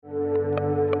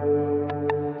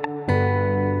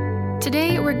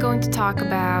we're going to talk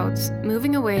about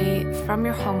moving away from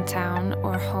your hometown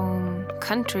or home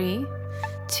country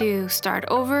to start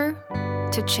over,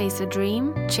 to chase a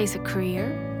dream, chase a career,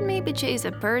 maybe chase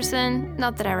a person,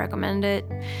 not that I recommend it,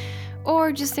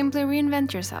 or just simply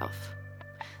reinvent yourself.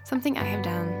 Something I have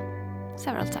done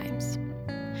several times.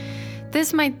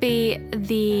 This might be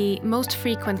the most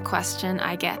frequent question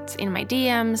I get in my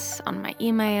DMs, on my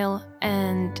email,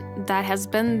 and that has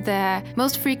been the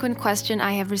most frequent question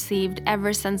I have received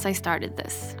ever since I started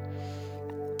this.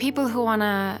 People who want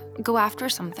to go after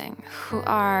something, who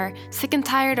are sick and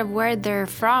tired of where they're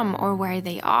from or where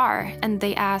they are, and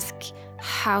they ask,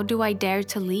 how do I dare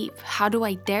to leave? How do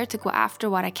I dare to go after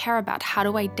what I care about? How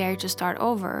do I dare to start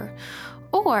over?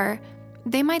 Or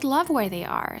they might love where they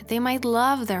are. They might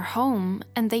love their home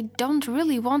and they don't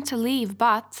really want to leave,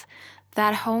 but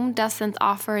that home doesn't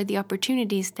offer the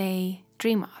opportunities they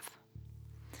dream of.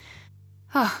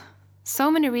 Oh, so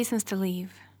many reasons to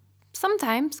leave.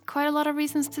 Sometimes quite a lot of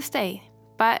reasons to stay.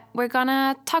 But we're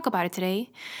gonna talk about it today.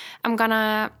 I'm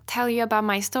gonna tell you about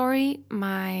my story,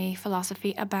 my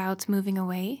philosophy about moving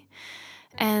away.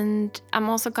 And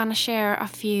I'm also gonna share a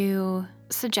few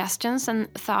suggestions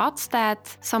and thoughts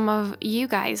that some of you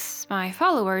guys, my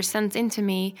followers, sent into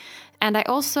me. And I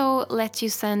also let you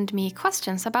send me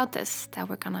questions about this that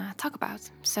we're gonna talk about.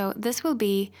 So this will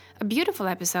be a beautiful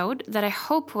episode that I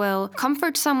hope will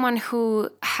comfort someone who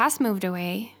has moved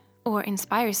away or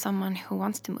inspire someone who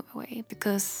wants to move away.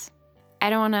 Because I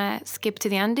don't wanna skip to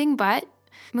the ending, but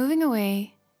moving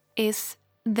away is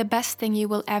the best thing you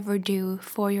will ever do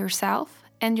for yourself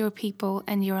and your people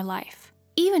and your life.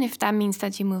 Even if that means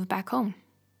that you move back home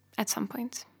at some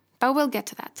point. But we'll get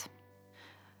to that.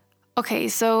 Okay,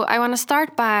 so I want to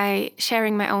start by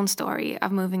sharing my own story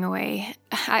of moving away.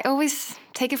 I always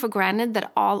take it for granted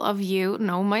that all of you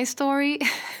know my story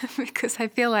because I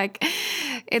feel like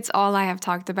it's all I have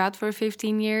talked about for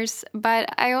 15 years. But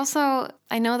I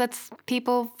know that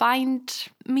people find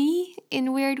me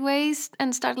in weird ways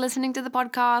and start listening to the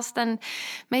podcast and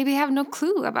maybe have no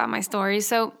clue about my story.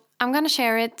 So I'm going to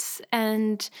share it.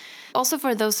 And also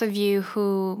for those of you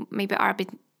who maybe are a bit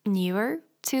newer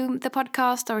to the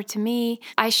podcast or to me,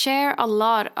 I share a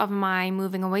lot of my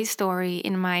moving away story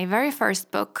in my very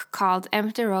first book called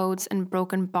Empty Roads and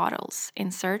Broken Bottles in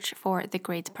Search for the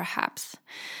Great Perhaps.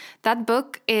 That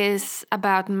book is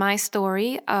about my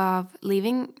story of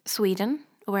leaving Sweden,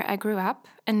 where I grew up,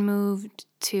 and moved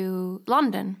to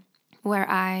London, where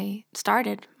I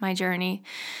started my journey.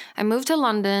 I moved to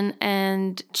London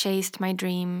and chased my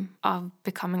dream of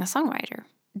becoming a songwriter.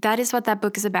 That is what that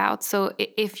book is about. So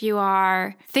if you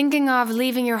are thinking of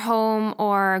leaving your home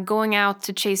or going out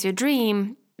to chase your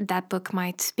dream, that book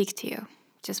might speak to you.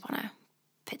 Just want to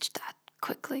pitch that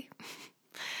quickly.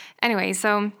 Anyway,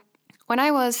 so when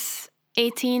I was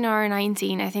 18 or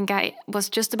 19, I think I was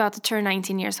just about to turn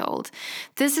 19 years old.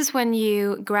 This is when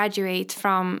you graduate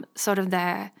from sort of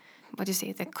the the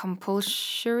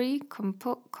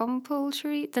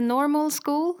normal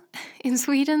school in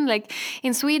Sweden. Like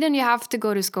in Sweden, you have to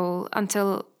go to school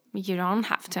until you don't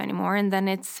have to anymore. And then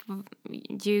it's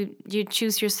you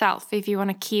choose yourself if you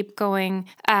want to keep going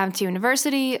to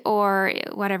university or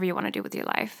whatever you want to do with your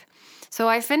life. So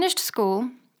I finished school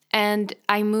and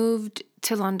I moved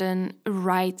to London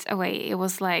right away.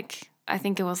 I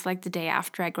think it was like the day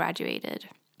after I graduated.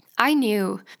 I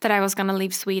knew that I was going to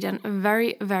leave Sweden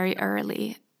very, very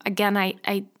early. Again,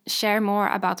 I share more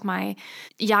about my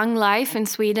young life in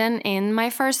Sweden in my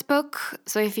first book.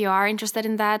 So if you are interested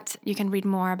in that, you can read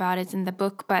more about it in the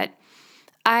book. But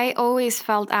I always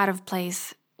felt out of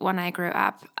place when I grew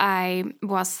up. I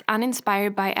was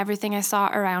uninspired by everything I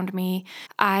saw around me.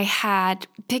 I had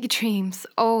big dreams,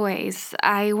 always.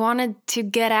 I wanted to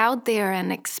get out there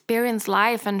and experience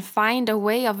life and find a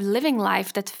way of living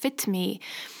life that fit me.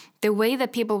 The way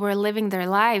that people were living their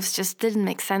lives just didn't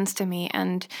make sense to me.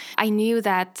 And I knew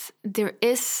that there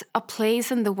is a place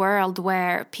in the world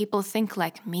where people think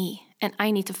like me, and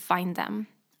I need to find them.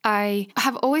 I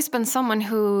have always been someone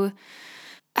who,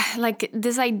 like,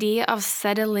 this idea of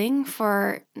settling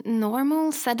for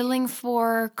normal, settling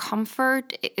for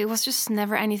comfort, it was just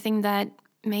never anything that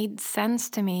made sense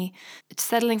to me.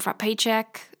 Settling for a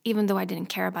paycheck, even though I didn't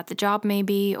care about the job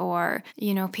maybe, or,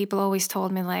 people always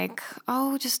told me like,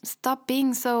 oh, just stop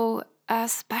being so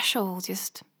special,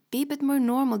 just be a bit more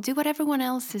normal, do what everyone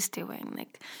else is doing,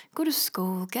 like go to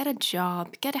school, get a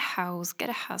job, get a house, get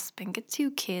a husband, get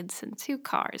 2 kids and 2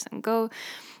 cars and go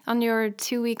on your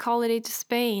 2-week holiday to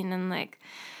Spain. And like,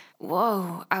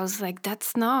 whoa, I was like, that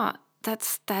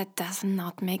does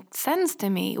not make sense to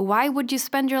me. Why would you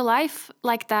spend your life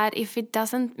like that if it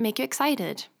doesn't make you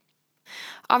excited?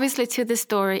 Obviously, to this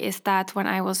story is that when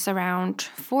I was around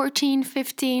 14,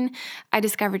 15, I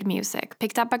discovered music,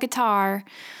 picked up a guitar,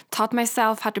 taught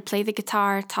myself how to play the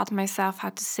guitar, taught myself how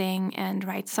to sing and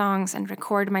write songs and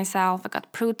record myself. I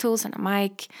got Pro Tools and a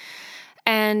mic.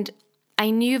 And I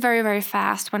knew very, very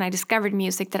fast when I discovered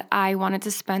music that I wanted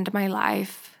to spend my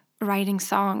life writing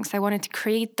songs. I wanted to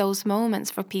create those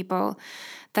moments for people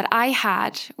that I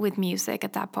had with music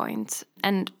at that point.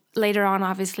 And later on,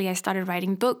 obviously, I started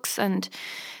writing books and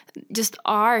just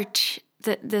art,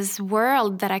 this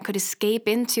world that I could escape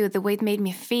into, the way it made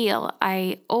me feel.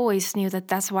 I always knew that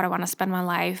that's what I want to spend my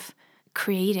life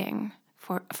creating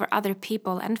for other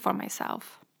people and for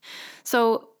myself.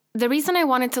 So the reason I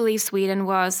wanted to leave Sweden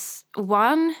was,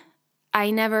 one,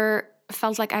 I never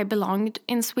felt like I belonged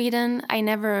in Sweden. I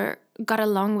never got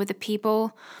along with the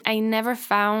people. I never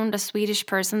found a Swedish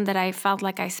person that I felt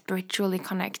like I spiritually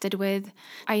connected with.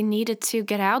 I needed to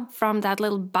get out from that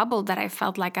little bubble that I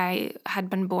felt like I had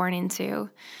been born into.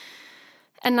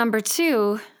 And number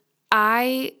two,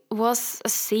 I was a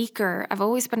seeker. I've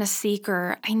always been a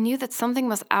seeker. I knew that something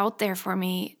was out there for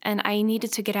me and I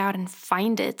needed to get out and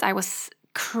find it. I was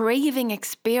craving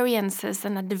experiences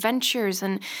and adventures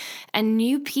and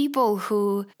new people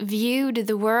who viewed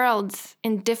the world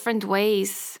in different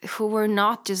ways, who were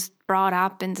not just brought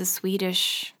up in the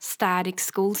Swedish static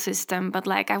school system, but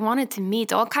like I wanted to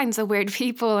meet all kinds of weird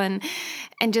people and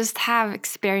just have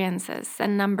experiences.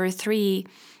 And number three,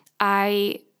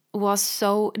 I was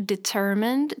so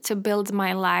determined to build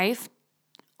my life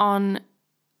on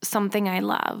something I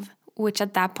love, which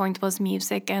at that point was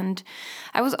music. And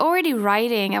I was already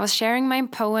writing. I was sharing my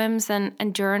poems and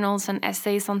journals and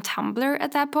essays on Tumblr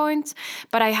at that point,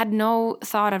 but I had no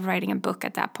thought of writing a book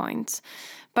at that point.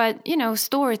 But,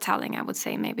 storytelling, I would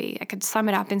say, maybe I could sum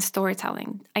it up in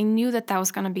storytelling. I knew that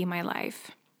was going to be my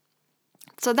life.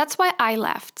 So that's why I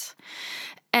left.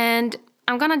 And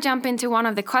I'm going to jump into one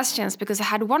of the questions because I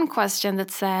had one question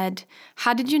that said,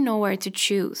 how did you know where to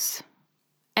choose?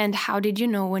 And how did you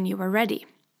know when you were ready?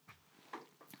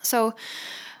 So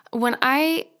when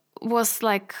I was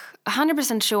like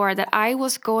 100% sure that I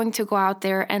was going to go out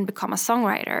there and become a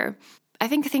songwriter, I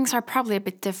think things are probably a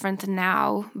bit different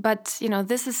now, but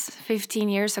this is 15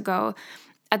 years ago.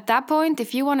 At that point,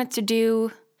 if you wanted to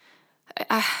do,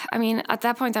 at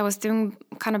that point I was doing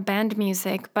kind of band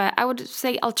music, but I would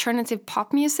say alternative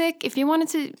pop music. If you wanted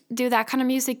to do that kind of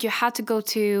music, you had to go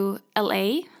to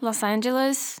LA, Los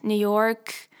Angeles, New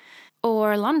York,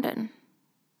 or London.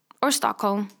 Or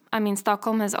Stockholm.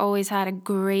 Stockholm has always had a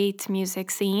great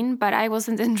music scene, but I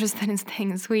wasn't interested in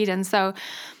staying in Sweden. So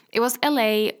it was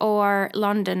LA or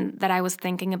London that I was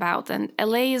thinking about. And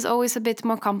LA is always a bit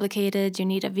more complicated. You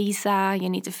need a visa. You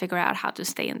need to figure out how to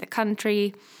stay in the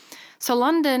country. So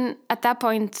London, at that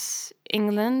point,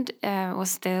 England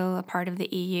was still a part of the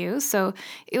EU. So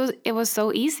it was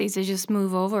so easy to just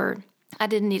move over. I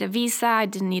didn't need a visa. I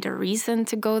didn't need a reason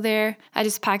to go there. I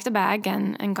just packed a bag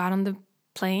and got on the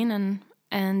plane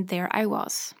and there I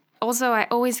was. Also, I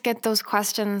always get those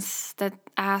questions that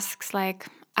asks like,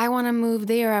 I want to move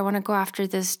there, I want to go after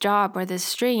this job or this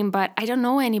stream, but I don't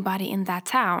know anybody in that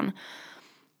town.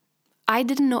 I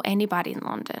didn't know anybody in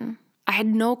London. I had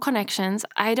no connections.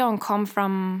 I don't come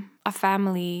from a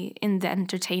family in the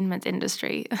entertainment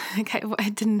industry. I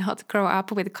did not grow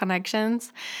up with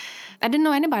connections. I didn't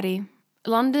know anybody.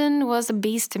 London was a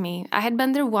beast to me. I had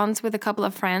been there once with a couple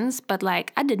of friends, but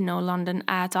I didn't know London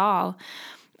at all.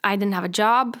 I didn't have a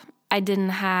job. I didn't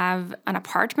have an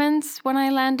apartment when I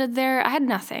landed there. I had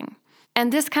nothing.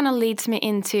 And this kind of leads me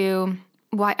into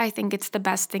why I think it's the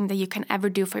best thing that you can ever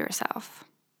do for yourself.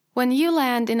 When you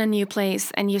land in a new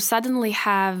place and you suddenly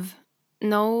have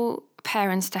no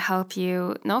parents to help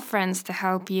you, no friends to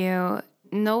help you,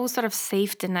 no sort of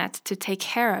safety net to take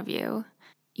care of you,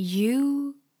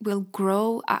 you will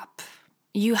grow up.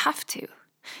 You have to.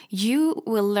 You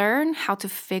will learn how to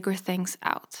figure things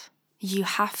out. You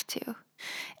have to.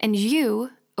 And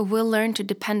you will learn to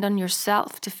depend on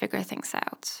yourself to figure things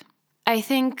out. I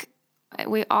think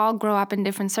we all grow up in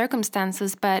different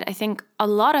circumstances, but I think a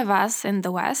lot of us in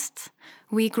the West,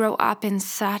 we grow up in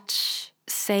such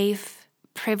safe,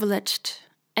 privileged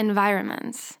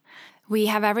environments. We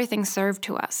have everything served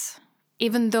to us.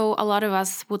 Even though a lot of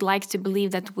us would like to believe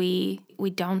that we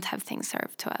don't have things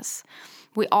served to us.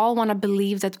 We all want to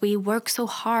believe that we work so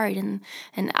hard and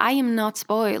I am not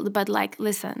spoiled. But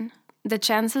listen, the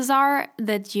chances are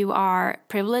that you are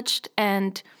privileged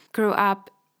and grew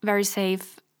up very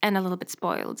safe and a little bit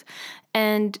spoiled.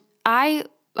 And I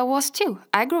was too.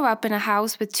 I grew up in a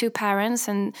house with two parents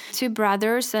and two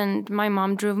brothers, and my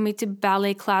mom drove me to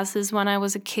ballet classes when I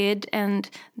was a kid, and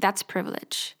that's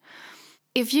privilege.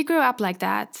 if you grew up like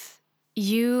that,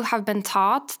 you have been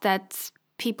taught that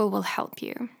people will help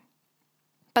you.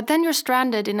 But then you're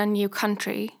stranded in a new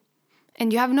country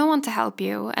and you have no one to help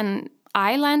you. And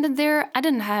I landed there, I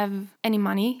didn't have any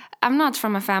money. I'm not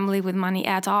from a family with money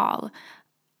at all.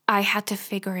 I had to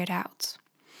figure it out.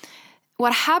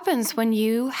 What happens when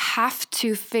you have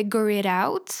to figure it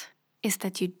out is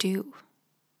that you do.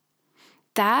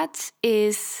 That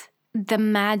is the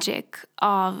magic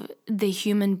of the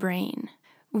human brain.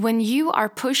 When you are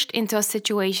pushed into a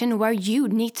situation where you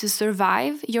need to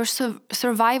survive, your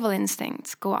survival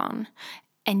instincts go on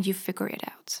and you figure it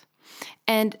out.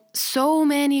 And so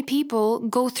many people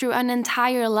go through an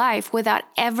entire life without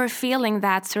ever feeling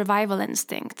that survival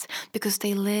instinct because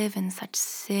they live in such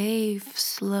safe,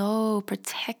 slow,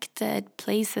 protected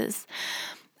places.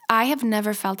 I have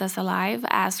never felt as alive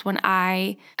as when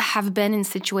I have been in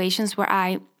situations where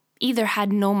I either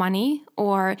had no money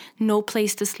or no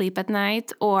place to sleep at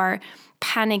night or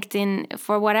panicked in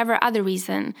for whatever other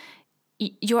reason.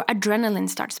 Your adrenaline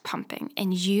starts pumping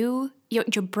and your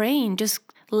brain just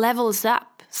levels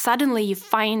up. Suddenly you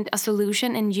find a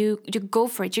solution and you go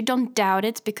for it. You don't doubt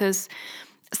it because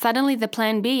suddenly the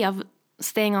plan B of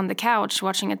staying on the couch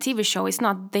watching a TV show is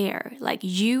not there. Like,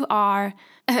 you are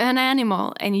an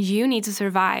animal and you need to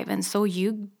survive, and so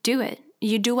you do it.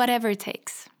 You do whatever it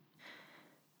takes.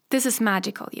 This is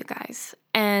magical, you guys.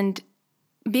 And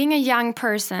being a young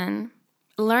person,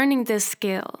 learning this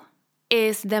skill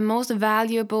is the most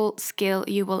valuable skill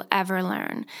you will ever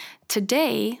learn.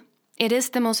 Today, it is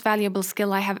the most valuable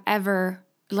skill I have ever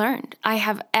learned, I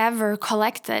have ever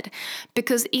collected.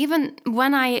 Because even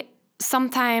when I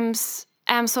sometimes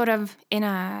am sort of in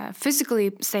a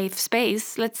physically safe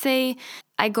space, let's say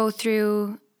I go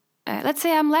through, let's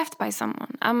say I'm left by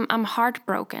someone, I'm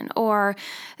heartbroken, or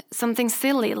something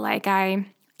silly like I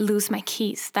lose my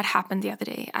keys. That happened the other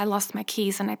day. I lost my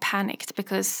keys and I panicked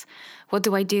because what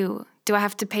do I do? Do I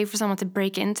have to pay for someone to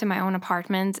break into my own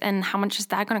apartment? And how much is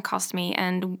that going to cost me?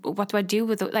 And what do I do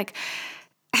with it? Like,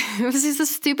 it was just a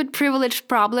stupid privilege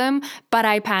problem, but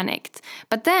I panicked.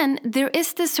 But then there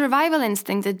is this survival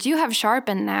instinct that you have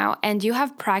sharpened now and you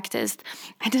have practiced.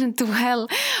 I didn't dwell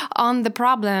on the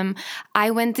problem.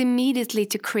 I went immediately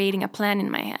to creating a plan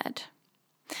in my head.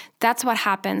 That's what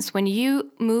happens when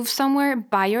you move somewhere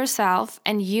by yourself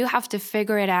and you have to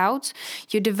figure it out.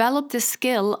 You develop the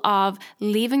skill of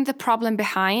leaving the problem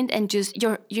behind and just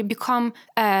you become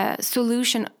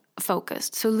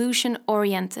solution-focused,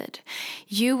 solution-oriented.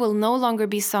 You will no longer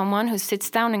be someone who sits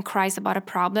down and cries about a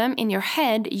problem. In your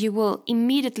head, you will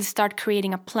immediately start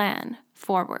creating a plan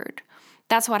forward.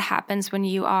 That's what happens when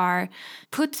you are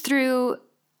put through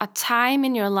a time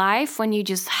in your life when you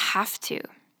just have to.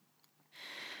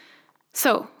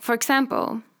 So, for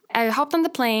example, I hopped on the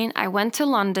plane, I went to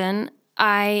London.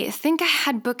 I think I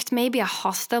had booked maybe a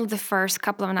hostel the first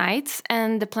couple of nights,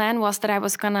 and the plan was that I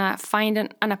was gonna find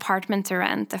an apartment to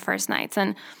rent the first nights.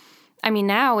 And I mean,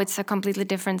 now it's a completely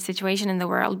different situation in the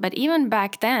world, but even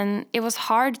back then, it was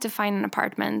hard to find an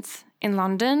apartment in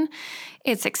London.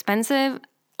 It's expensive.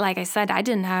 Like I said, I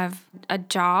didn't have a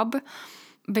job.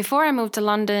 Before I moved to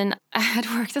London, I had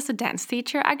worked as a dance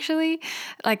teacher, actually,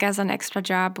 like as an extra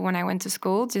job when I went to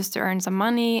school, just to earn some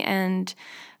money and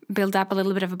build up a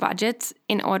little bit of a budget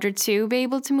in order to be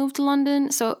able to move to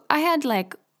London. So I had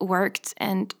like worked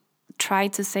and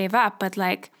tried to save up, but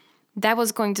like that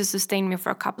was going to sustain me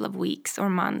for a couple of weeks or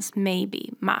months,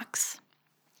 maybe max.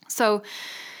 So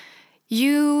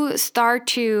you start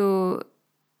to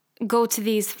go to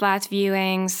these flat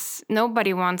viewings.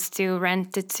 Nobody wants to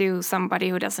rent it to somebody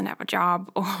who doesn't have a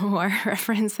job or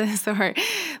references, or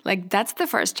like that's the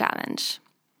first challenge.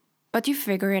 But you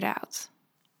figure it out.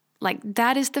 Like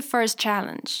that is the first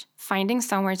challenge, finding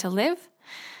somewhere to live.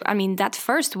 I mean, that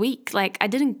first week, like I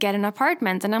didn't get an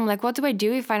apartment and I'm like, what do I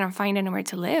do if I don't find anywhere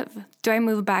to live? Do I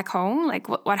move back home? Like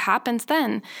what happens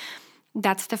then?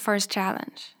 That's the first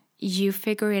challenge. You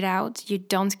figure it out, you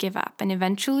don't give up, and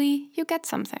eventually you get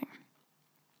something.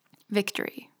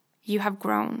 Victory. You have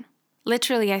grown.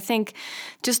 Literally, I think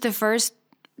just the first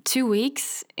 2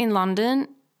 weeks in London,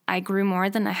 I grew more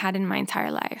than I had in my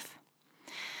entire life.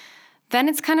 Then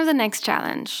it's kind of the next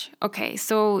challenge. Okay,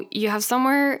 so you have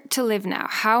somewhere to live now.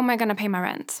 How am I going to pay my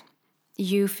rent?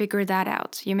 You figure that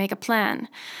out. You make a plan.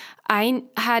 I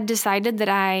had decided that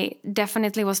I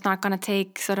definitely was not going to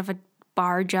take sort of a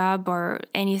bar job or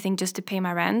anything just to pay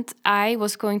my rent. I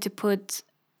was going to put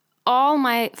all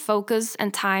my focus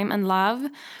and time and love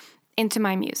into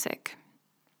my music.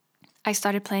 I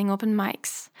started playing open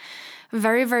mics.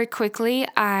 Very, very quickly,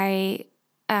 I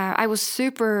was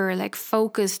super like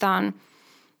focused on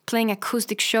playing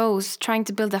acoustic shows, trying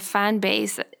to build a fan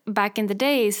base. Back in the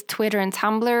days, Twitter and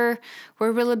Tumblr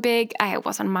were really big. I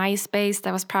was on MySpace.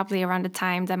 That was probably around the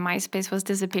time that MySpace was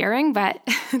disappearing, but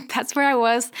that's where I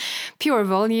was. Pure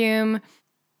volume.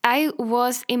 I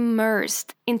was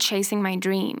immersed in chasing my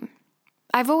dream.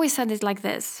 I've always said it like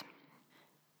this.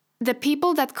 The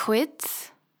people that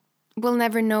quit will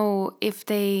never know if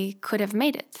they could have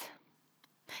made it.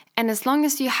 And as long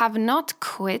as you have not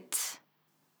quit,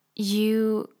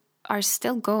 you are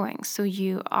still going, so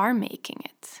you are making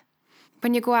it.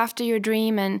 When you go after your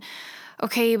dream and,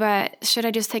 okay, but should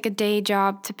I just take a day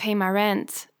job to pay my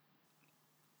rent?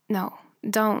 No,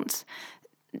 don't.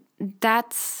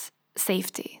 That's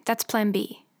safety. That's plan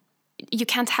B. You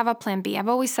can't have a plan B. I've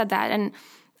always said that, and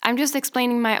I'm just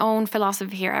explaining my own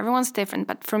philosophy here. Everyone's different,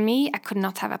 but for me, I could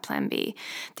not have a plan B.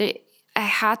 I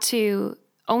had to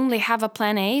only have a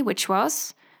plan A, which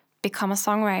was become a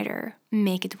songwriter,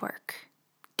 make it work.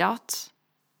 Dot.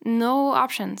 No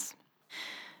options.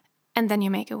 And then you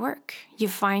make it work. You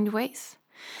find ways.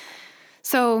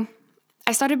 So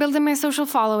I started building my social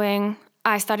following.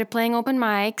 I started playing open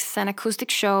mics and acoustic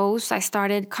shows. I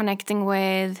started connecting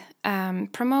with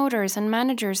promoters and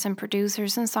managers and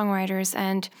producers and songwriters.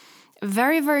 And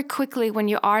very, very quickly, when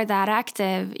you are that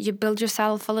active, you build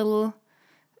yourself a little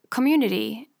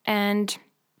community. And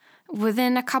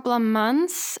within a couple of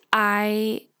months,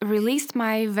 I released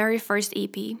my very first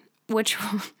EP, which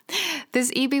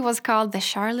this EP was called the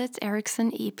Charlotte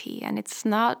Eriksson EP. And it's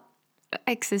not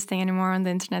existing anymore on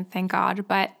the internet, thank God.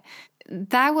 But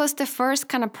that was the first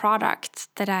kind of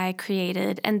product that I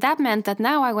created. And that meant that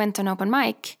now I went to an open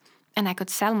mic and I could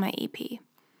sell my EP.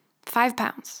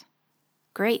 £5.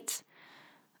 Great.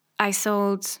 I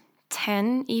sold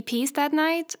 10 EPs that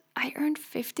night. I earned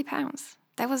 £50.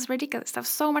 That was ridiculous. That was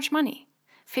so much money.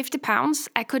 £50.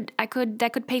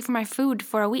 That could pay for my food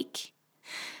for a week.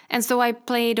 And so I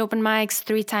played open mics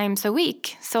 3 times a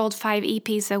week, sold 5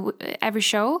 EPs every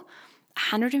show.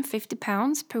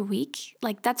 £150 per week.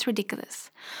 Like, that's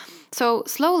ridiculous. So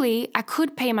slowly I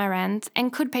could pay my rent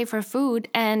and could pay for food.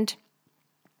 And,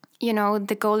 you know,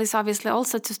 the goal is obviously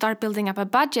also to start building up a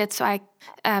budget so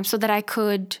that I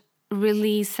could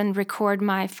release and record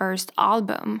my first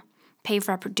album, pay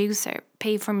for a producer,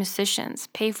 pay for musicians,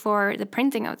 pay for the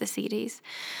printing of the CDs,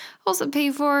 also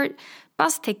pay for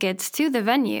bus tickets to the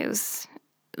venues.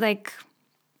 Like,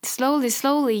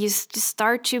 slowly you just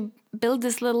start to build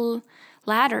this little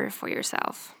ladder for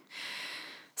yourself.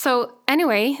 So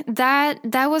anyway, that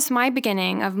was my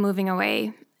beginning of moving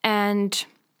away. And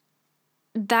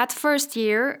that first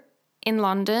year in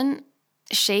London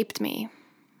shaped me.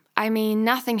 I mean,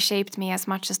 nothing shaped me as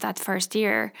much as that first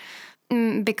year,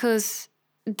 because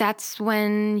that's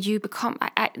when you become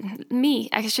me.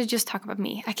 I should just talk about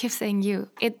me. I keep saying you.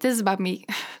 This is about me.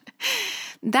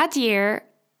 That year,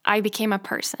 I became a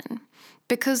person,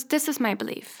 because this is my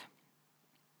belief.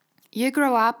 You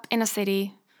grow up in a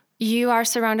city, you are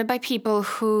surrounded by people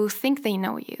who think they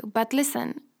know you. But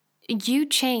listen, you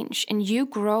change and you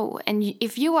grow. And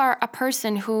if you are a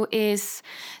person who is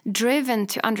driven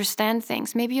to understand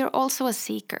things, maybe you're also a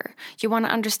seeker. You want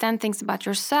to understand things about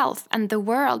yourself and the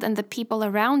world and the people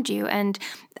around you and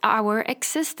our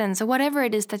existence or whatever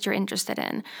it is that you're interested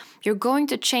in. You're going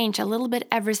to change a little bit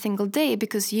every single day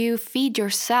because you feed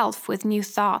yourself with new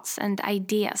thoughts and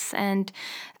ideas and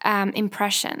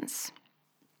impressions.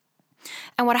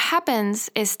 And what happens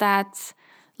is that,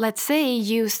 let's say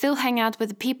you still hang out with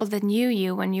the people that knew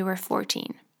you when you were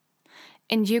 14,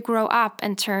 and you grow up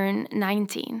and turn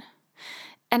 19.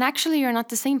 And actually, you're not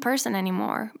the same person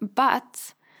anymore,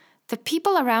 but the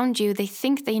people around you, they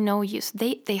think they know you. So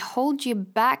they hold you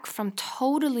back from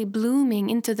totally blooming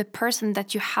into the person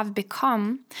that you have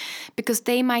become, because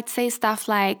they might say stuff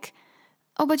like,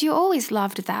 oh, but you always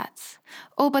loved that.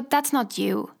 Oh, but that's not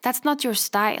you. That's not your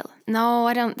style. No,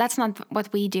 I don't. That's not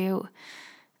what we do.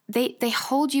 They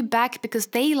hold you back because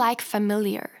they like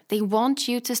familiar. They want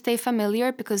you to stay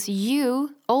familiar because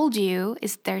you, old you,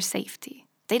 is their safety.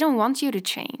 They don't want you to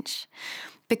change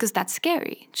because that's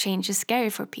scary. Change is scary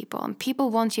for people, and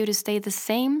people want you to stay the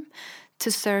same to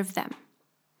serve them.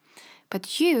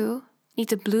 But you need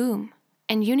to bloom.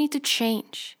 And you need to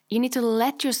change. You need to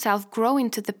let yourself grow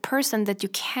into the person that you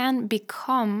can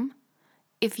become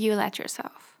if you let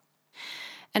yourself.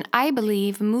 And I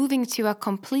believe moving to a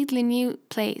completely new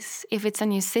place, if it's a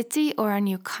new city or a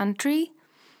new country,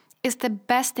 is the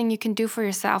best thing you can do for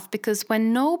yourself, because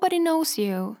when nobody knows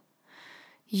you,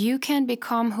 you can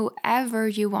become whoever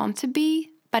you want to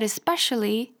be, but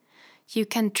especially you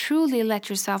can truly let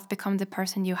yourself become the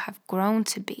person you have grown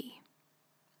to be.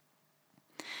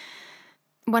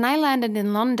 When I landed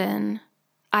in London,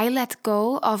 I let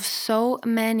go of so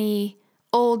many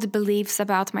old beliefs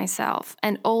about myself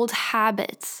and old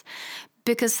habits,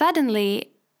 because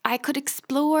suddenly I could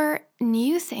explore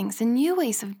new things and new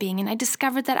ways of being. And I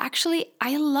discovered that actually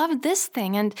I love this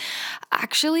thing. And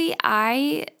actually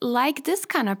I like this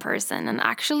kind of person. And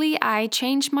actually I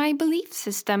changed my belief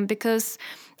system because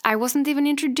I wasn't even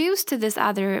introduced to this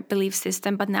other belief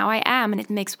system, but now I am, and it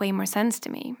makes way more sense to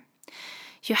me.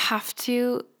 You have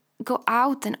to go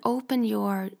out and open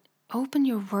your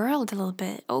world a little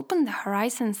bit, open the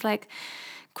horizons. Like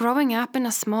growing up in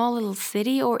a small little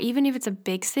city, or even if it's a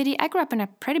big city, I grew up in a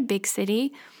pretty big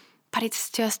city, but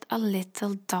it's just a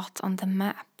little dot on the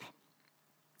map.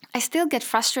 I still get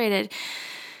frustrated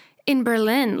in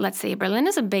Berlin. Let's say Berlin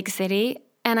is a big city,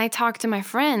 and I talk to my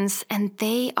friends and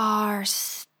they are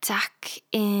stuck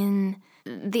in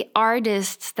the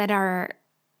artists that are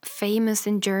famous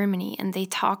in Germany, and they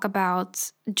talk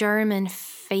about German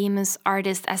famous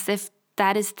artists as if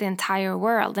that is the entire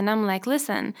world. And I'm like,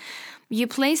 listen, you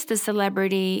place the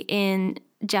celebrity in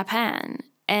Japan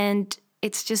and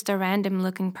it's just a random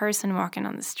looking person walking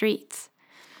on the streets.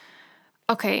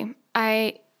 Okay,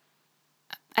 I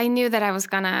knew that I was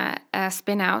gonna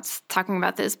spin out talking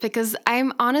about this because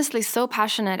I'm honestly so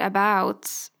passionate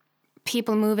about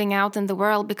people moving out in the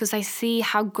world, because I see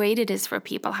how great it is for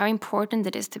people, how important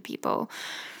it is to people.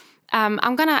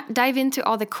 I'm gonna dive into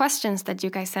all the questions that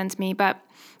you guys sent me, but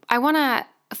I wanna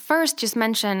first just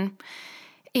mention,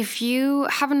 if you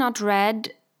have not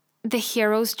read The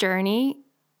Hero's Journey,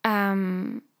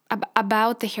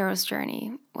 about the hero's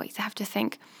journey, wait, I have to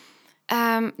think.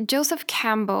 Joseph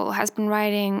Campbell has been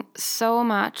writing so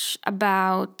much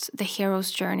about the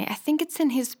hero's journey. I think it's in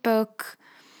his book,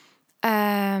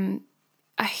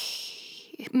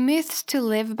 Myths to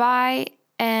Live By,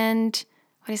 and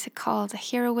what is it called? A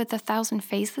Hero with 1,000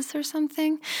 Faces or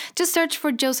something? Just search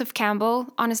for Joseph Campbell.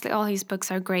 Honestly, all his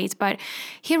books are great, but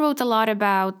he wrote a lot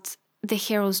about the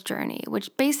hero's journey,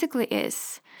 which basically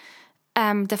is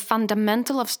the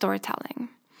fundamental of storytelling.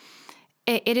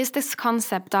 It is this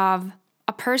concept of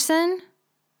a person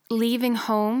leaving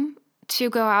home to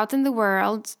go out in the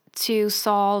world to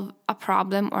solve a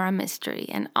problem or a mystery.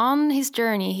 And on his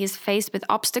journey, he's faced with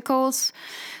obstacles,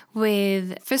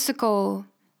 with physical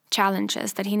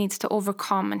challenges that he needs to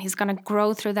overcome, and he's going to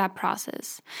grow through that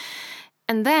process.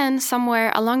 And then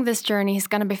somewhere along this journey, he's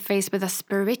going to be faced with a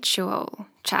spiritual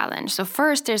challenge. So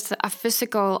first there's a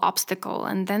physical obstacle,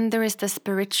 and then there is the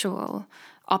spiritual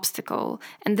obstacle.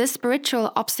 And this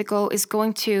spiritual obstacle is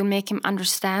going to make him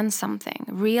understand something,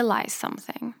 realize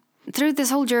something. Through this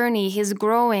whole journey, he's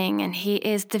growing and he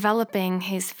is developing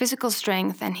his physical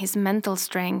strength and his mental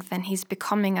strength, and he's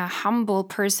becoming a humble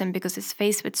person because he's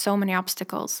faced with so many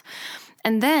obstacles.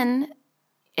 And then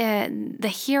the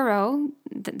hero,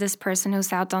 this person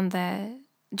who's out on the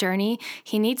journey,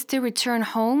 he needs to return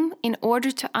home in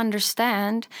order to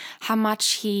understand how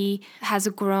much he has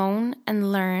grown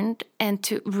and learned, and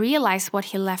to realize what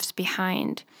he left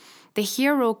behind. The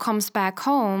hero comes back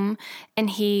home and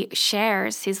he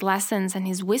shares his lessons and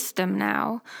his wisdom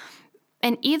now.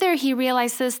 And either he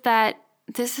realizes that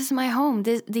this is my home,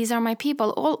 these are my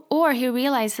people, or he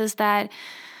realizes that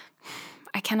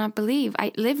I cannot believe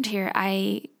I lived here.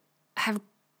 I have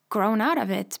grown out of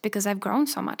it because I've grown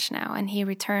so much now. And he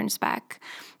returns back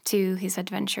to his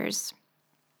adventures.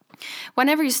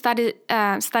 Whenever you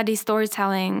study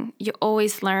storytelling, you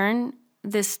always learn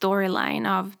this storyline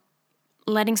of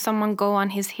letting someone go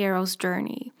on his hero's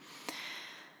journey.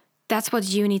 That's what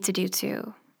you need to do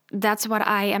too. That's what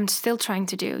I am still trying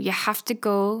to do. You have to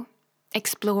go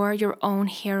explore your own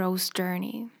hero's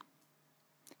journey.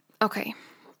 Okay,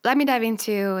 let me dive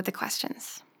into the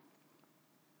questions.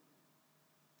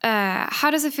 How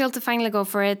does it feel to finally go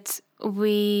for it? Did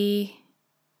we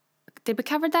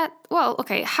cover that? Well,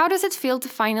 okay. How does it feel to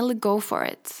finally go for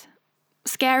it?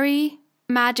 Scary,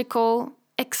 magical,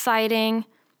 exciting,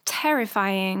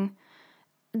 terrifying.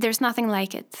 There's nothing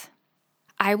like it.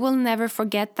 I will never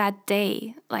forget that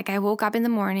day. Like, I woke up in the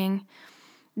morning.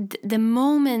 The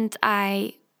moment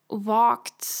I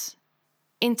walked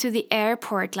into the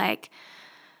airport, like,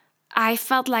 I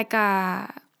felt like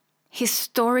a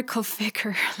historical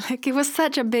figure. Like, it was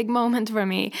such a big moment for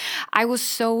me. I was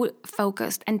so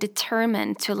focused and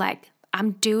determined to, like,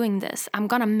 I'm doing this. I'm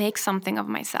gonna make something of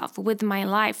myself with my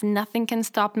life. Nothing can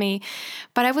stop me.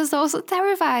 But I was also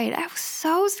terrified. I was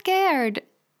so scared.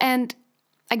 And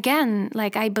again,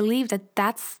 like, I believe that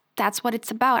that's what it's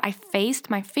about. I faced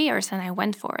my fears and I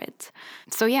went for it.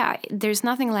 So yeah, there's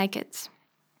nothing like it.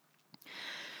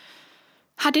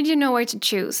 How did you know where to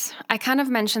choose? I kind of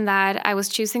mentioned that I was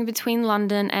choosing between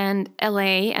London and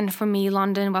LA, and for me,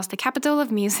 London was the capital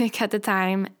of music at the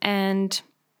time. And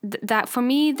that for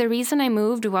me, the reason I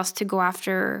moved was to go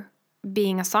after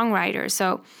being a songwriter.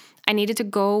 So I needed to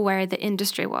go where the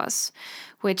industry was,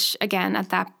 which again, at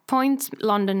that point,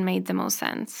 London made the most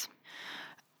sense.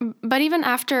 But even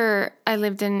after I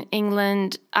lived in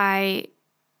England, I'm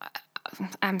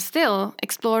still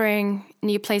exploring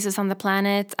new places on the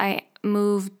planet. I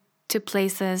moved to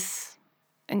places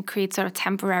and create sort of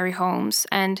temporary homes.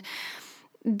 And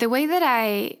the way that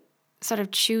I sort of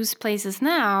choose places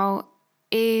now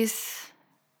is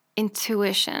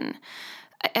intuition.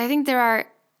 I think there are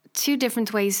two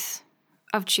different ways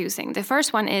of choosing. The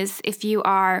first one is if you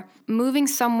are moving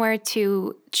somewhere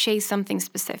to chase something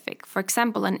specific, for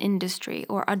example, an industry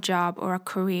or a job or a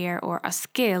career or a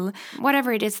skill,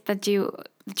 whatever it is that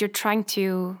you're trying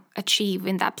to achieve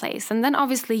in that place. And then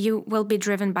obviously you will be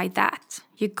driven by that.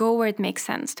 You go where it makes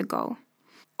sense to go.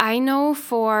 I know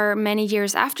for many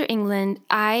years after England,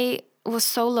 I was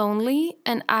so lonely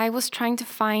and I was trying to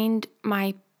find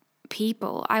my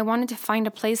people. I wanted to find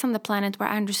a place on the planet where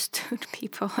I understood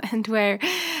people and where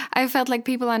I felt like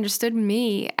people understood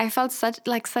me. I felt such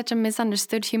a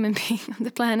misunderstood human being on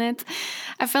the planet.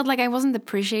 I felt like I wasn't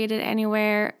appreciated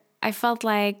anywhere. I felt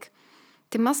like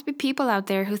there must be people out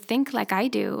there who think like I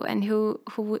do and who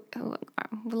will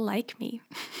like me.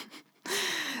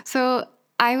 So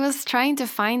I was trying to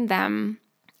find them.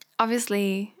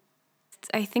 Obviously,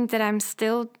 I think that I'm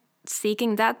still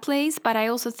seeking that place, but I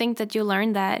also think that you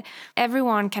learn that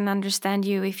everyone can understand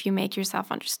you if you make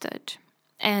yourself understood.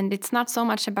 And it's not so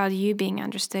much about you being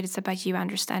understood, it's about you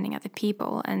understanding other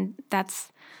people. And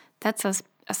that's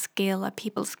a skill, a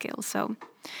people skill. So,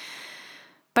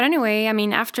 but anyway, I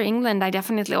mean, after England, I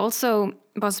definitely also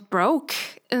was broke.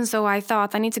 And so I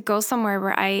thought I need to go somewhere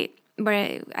where I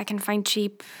can find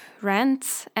cheap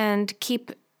rent and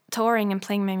keep touring and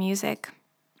playing my music.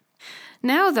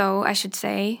 Now, though, I should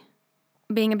say,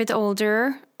 being a bit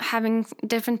older, having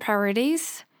different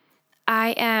priorities, I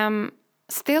am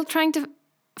still trying to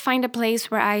find a place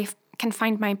where I can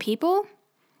find my people,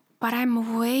 but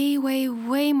I'm way, way,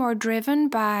 way more driven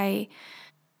by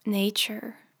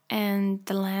nature and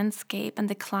the landscape and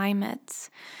the climate.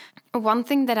 One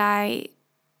thing that I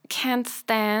can't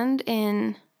stand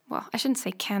well, I shouldn't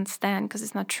say can't stand because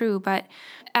it's not true, but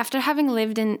after having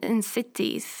lived in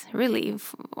cities, really,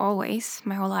 always,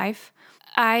 my whole life,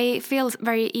 I feel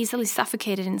very easily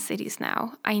suffocated in cities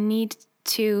now. I need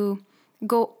to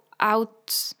go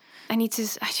out. I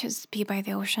just be by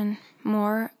the ocean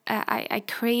more. I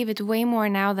crave it way more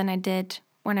now than I did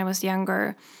when I was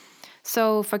younger.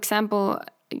 So, for example,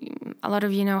 a lot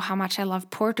of you know how much I love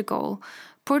Portugal.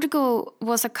 Portugal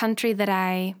was a country that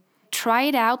I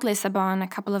tried out Lisbon a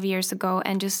couple of years ago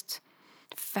and just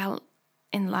fell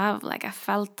in love. Like I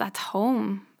felt at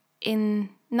home in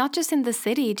not just in the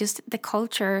city, just the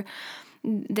culture,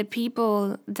 the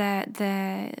people,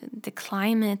 the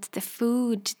climate, the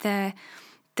food, the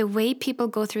way people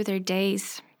go through their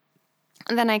days.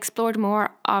 And then I explored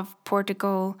more of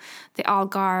Portugal, the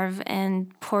Algarve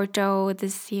and Porto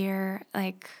this year.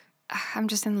 Like I'm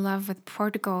just in love with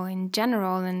Portugal in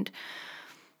general, and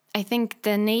I think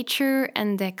the nature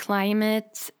and the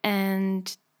climate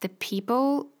and the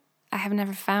people, I have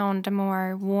never found a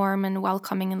more warm and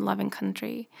welcoming and loving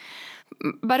country.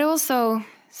 But also,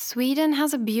 Sweden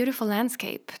has a beautiful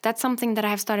landscape. That's something that I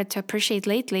have started to appreciate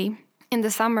lately. In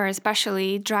the summer,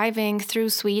 especially, driving through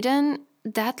Sweden,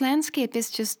 that landscape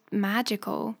is just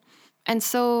magical. And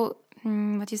so,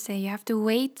 what do you say? You have to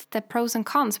weigh the pros and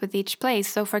cons with each place.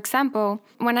 So, for example,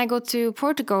 when I go to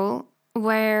Portugal,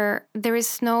 where there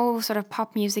is no sort of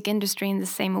pop music industry in the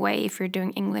same way if you're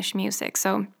doing English music.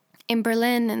 So in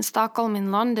Berlin, in Stockholm,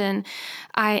 in London,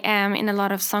 I am in a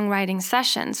lot of songwriting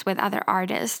sessions with other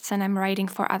artists, and I'm writing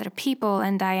for other people,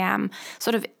 and I am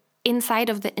sort of inside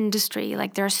of the industry.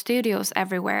 Like there are studios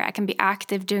everywhere. I can be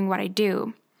active doing what I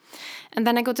do. And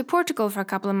then I go to Portugal for a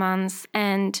couple of months,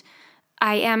 and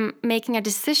I am making a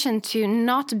decision to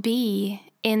not be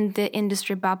in the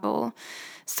industry bubble.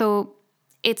 So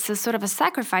it's a sort of a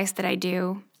sacrifice that I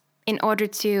do in order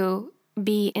to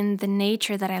be in the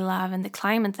nature that I love and the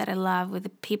climate that I love with the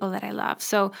people that I love.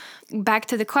 So back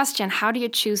to the question, how do you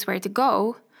choose where to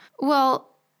go? Well,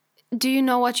 do you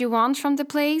know what you want from the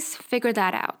place? Figure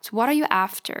that out. What are you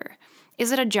after?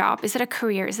 Is it a job? Is it a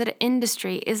career? Is it an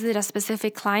industry? Is it a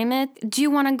specific climate? Do you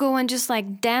want to go and just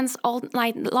like dance all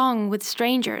night long with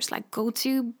strangers? Like go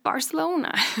to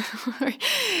Barcelona.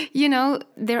 You know,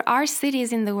 there are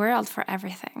cities in the world for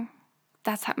everything.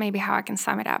 That's maybe how I can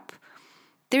sum it up.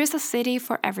 There is a city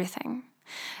for everything.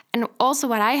 And also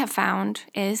what I have found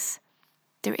is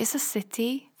there is a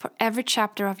city for every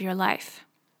chapter of your life.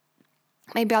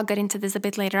 Maybe I'll get into this a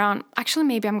bit later on. Actually,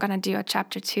 maybe I'm going to do a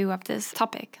chapter 2 of this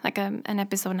topic, like an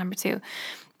episode number 2,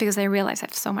 because I realize I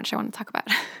have so much I want to talk about.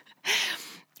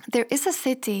 There is a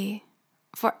city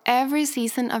for every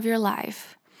season of your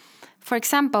life. For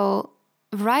example,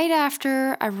 right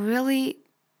after a really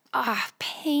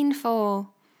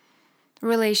painful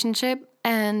relationship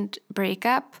and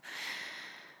breakup,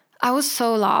 I was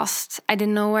so lost. I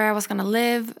didn't know where I was going to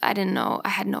live. I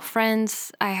had no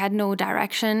friends. I had no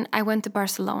direction. I went to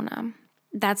Barcelona.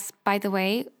 That's, by the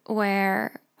way,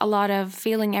 where a lot of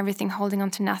feeling everything, holding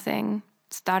on to nothing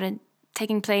started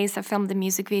taking place. I filmed the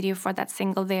music video for that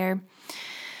single there.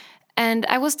 And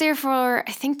I was there for,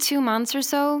 I think, 2 months or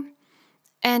so.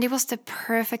 And it was the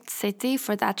perfect city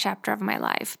for that chapter of my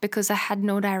life because I had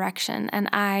no direction. And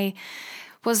I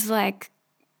was like,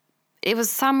 it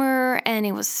was summer and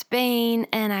it was Spain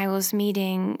and I was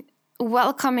meeting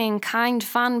welcoming, kind,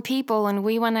 fun people. And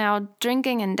we went out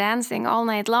drinking and dancing all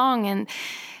night long. And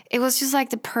it was just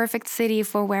like the perfect city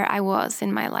for where I was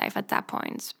in my life at that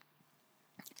point.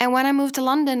 And when I moved to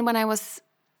London when I was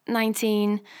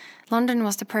 19, London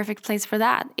was the perfect place for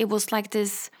that. It was like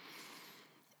this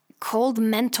cold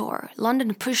mentor.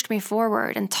 London pushed me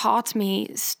forward and taught me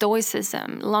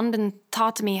stoicism. London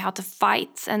taught me how to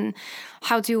fight and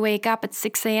how to wake up at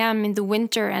 6 a.m. in the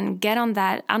winter and get on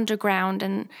that underground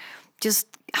and just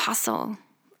hustle,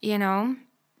 you know?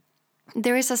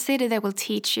 There is a city that will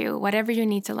teach you whatever you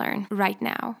need to learn right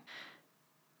now.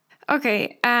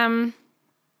 Okay,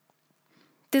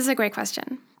 this is a great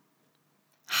question.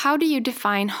 How do you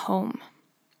define home?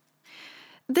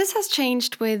 This has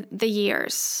changed with the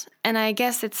years, and I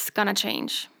guess it's gonna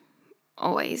change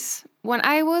always. When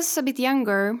I was a bit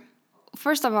younger,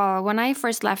 first of all, when I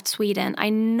first left Sweden, I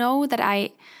know that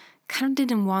I kind of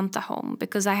didn't want a home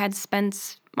because I had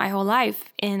spent my whole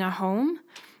life in a home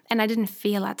and I didn't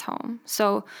feel at home.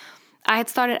 So I had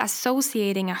started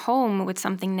associating a home with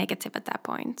something negative at that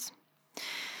point.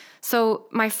 So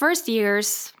my first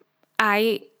years,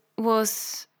 I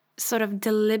was sort of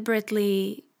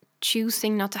deliberately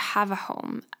choosing not to have a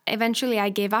home. Eventually, I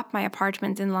gave up my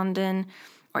apartment in London,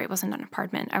 or it wasn't an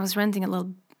apartment. I was renting a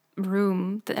little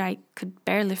room that I could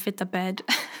barely fit a bed.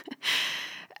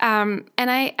 And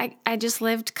I just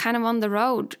lived kind of on the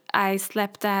road. I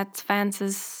slept at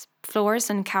Vance's floors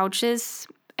and couches,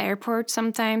 airports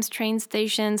sometimes, train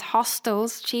stations,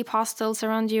 hostels, cheap hostels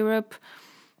around Europe.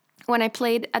 When I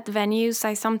played at the venues,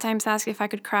 I sometimes asked if I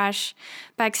could crash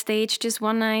backstage just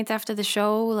one night after the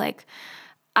show. Like,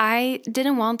 I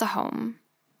didn't want a home.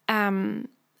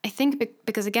 I think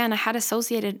because, again, I had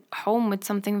associated home with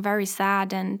something very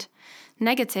sad and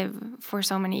negative for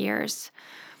so many years.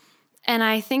 And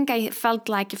I think I felt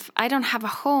like if I don't have a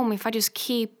home, if I just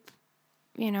keep,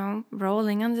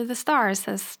 rolling under the stars,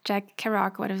 as Jack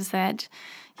Kerouac would have said,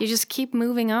 you just keep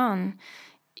moving on.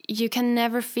 You can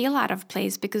never feel out of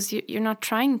place because you're not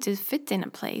trying to fit in a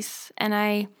place. And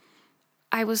I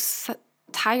was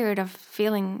tired of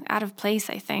feeling out of place,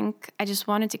 I think. I just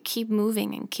wanted to keep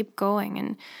moving and keep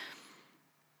going.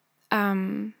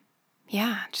 And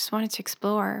just wanted to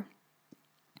explore.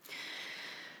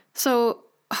 So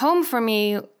home for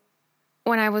me,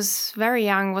 when I was very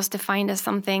young, was defined as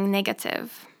something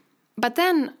negative. But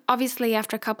then, obviously,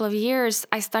 after a couple of years,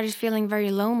 I started feeling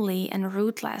very lonely and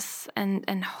rootless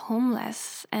and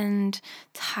homeless and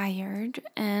tired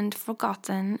and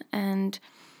forgotten and,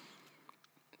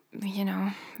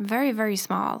 very, very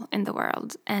small in the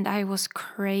world. And I was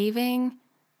craving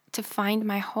to find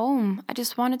my home. I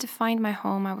just wanted to find my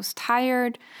home. I was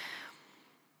tired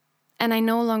and I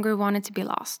no longer wanted to be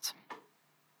lost.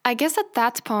 I guess at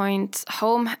that point,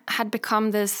 home had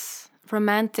become this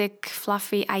romantic,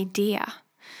 fluffy idea.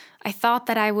 I thought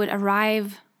that I would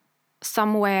arrive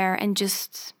somewhere and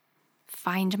just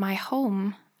find my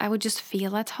home. I would just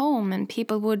feel at home and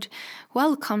people would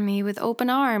welcome me with open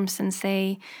arms and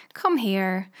say, "Come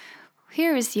here.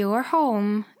 Here is your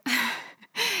home.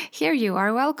 Here you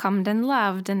are welcomed and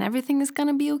loved and everything is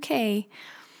gonna be okay."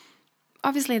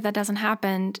 Obviously, that doesn't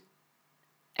happen.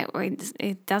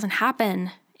 It doesn't happen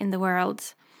in the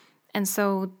world. And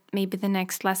so maybe the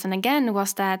next lesson again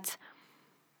was that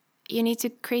you need to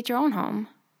create your own home.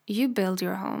 You build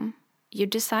your home. You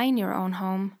design your own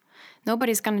home.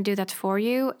 Nobody's going to do that for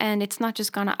you, and it's not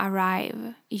just going to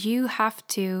arrive. You have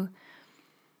to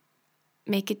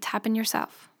make it happen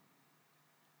yourself.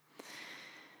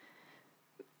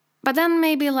 But then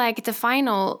maybe like the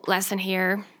final lesson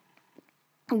here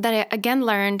that I again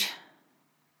learned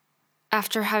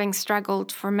after having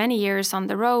struggled for many years on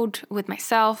the road with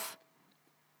myself,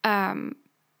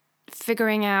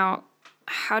 figuring out,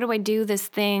 how do I do this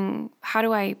thing? How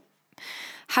do I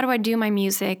do my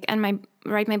music and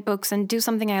write my books and do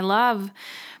something I love?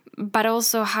 But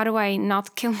also, how do I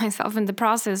not kill myself in the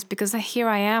process? Because here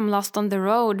I am, lost on the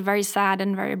road, very sad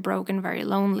and very broken, very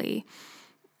lonely.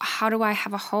 How do I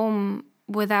have a home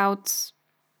without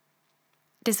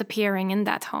disappearing in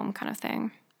that home, kind of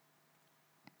thing?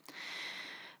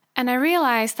 And I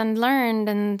realized and learned,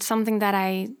 and something that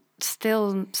I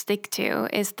still stick to,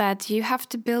 is that you have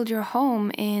to build your home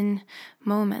in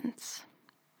moments.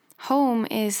 Home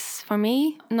is, for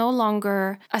me, no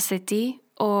longer a city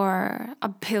or a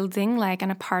building like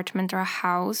an apartment or a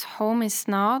house. Home is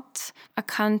not a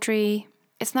country.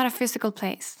 It's not a physical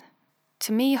place.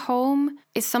 To me, home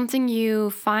is something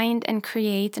you find and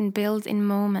create and build in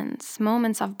moments.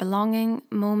 Moments of belonging,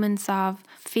 moments of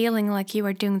feeling like you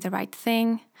are doing the right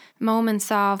thing,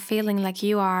 moments of feeling like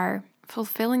you are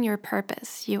fulfilling your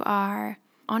purpose. You are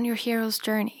on your hero's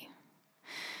journey.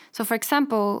 So, for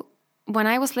example, when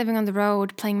I was living on the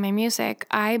road playing my music,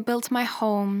 I built my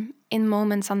home in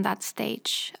moments on that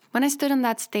stage. When I stood on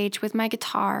that stage with my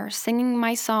guitar, singing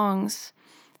my songs,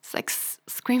 it's like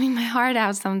screaming my heart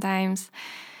out sometimes,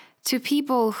 to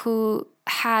people who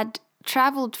had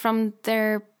traveled from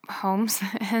their homes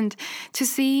and to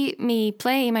see me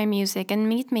play my music and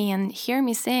meet me and hear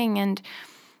me sing, and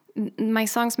my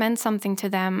songs meant something to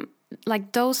them.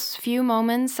 Like those few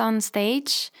moments on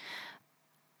stage,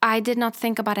 I did not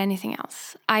think about anything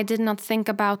else. I did not think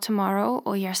about tomorrow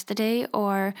or yesterday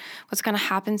or what's going to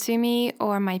happen to me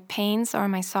or my pains or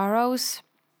my sorrows.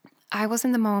 I was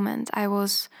in the moment. I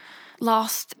was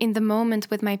lost in the moment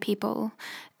with my people.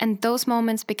 And those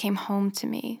moments became home to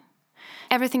me.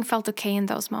 Everything felt okay in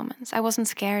those moments. I wasn't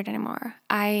scared anymore.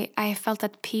 I felt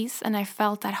at peace and I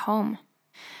felt at home.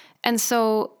 And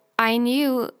so I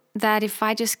knew that if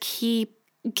I just keep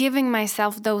giving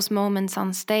myself those moments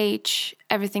on stage,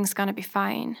 everything's gonna be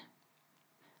fine.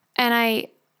 And I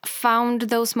found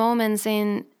those moments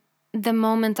in the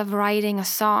moment of writing a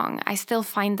song. I still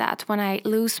find that when I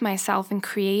lose myself in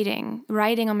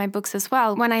writing on my books as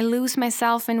well, when I lose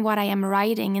myself in what I am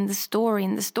writing, in the story,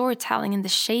 in the storytelling, in the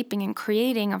shaping and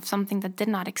creating of something that did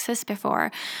not exist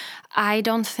before, I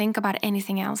don't think about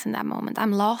anything else in that moment.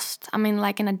 I'm lost. I'm in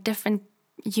a different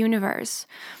universe.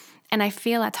 And I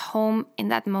feel at home in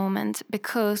that moment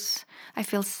because I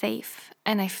feel safe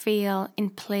and I feel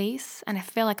in place and I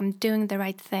feel like I'm doing the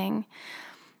right thing.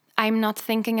 I'm not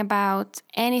thinking about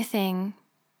anything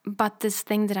but this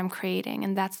thing that I'm creating,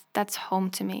 and that's home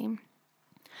to me.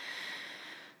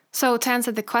 So to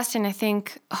answer the question, I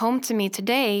think home to me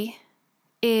today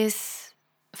is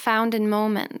found in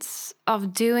moments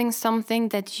of doing something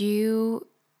that you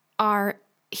are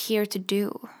here to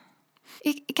do.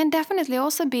 It can definitely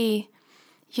also be,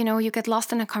 you get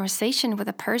lost in a conversation with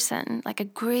a person, like a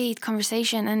great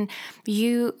conversation, and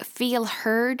you feel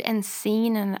heard and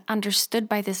seen and understood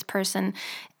by this person,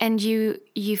 and you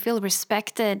feel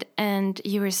respected and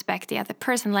you respect the other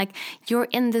person. Like you're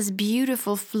in this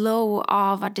beautiful flow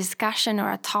of a discussion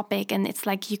or a topic, and it's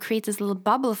like you create this little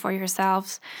bubble for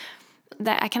yourselves.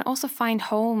 That I can also find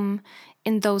home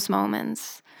in those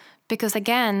moments, because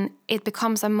again, it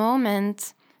becomes a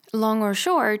moment, long or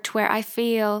short, where I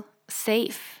feel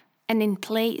safe and in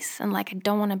place and like I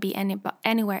don't want to be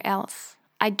anywhere else.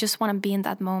 I just want to be in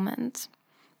that moment.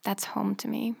 That's home to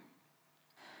me.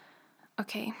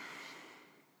 Okay.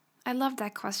 I love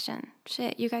that question.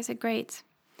 Shit, you guys are great.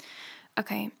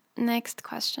 Okay, next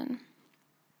question.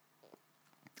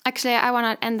 Actually, I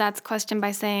want to end that question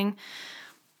by saying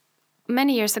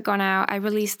many years ago now, I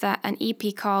released an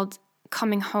EP called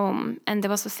Coming Home, and there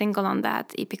was a single on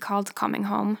that EP called Coming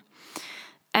Home.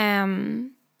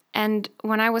 And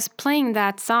when I was playing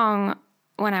that song,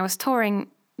 when I was touring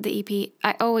the EP,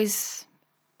 I always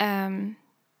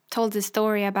told this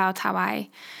story about how I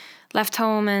left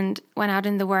home and went out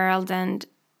in the world, and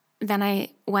then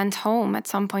I went home at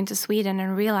some point to Sweden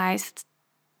and realized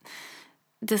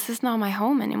this is not my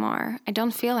home anymore. I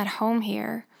don't feel at home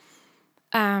here.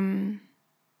 And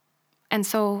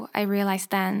so I realized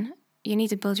then, you need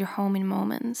to build your home in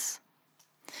moments.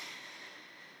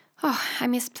 Oh, I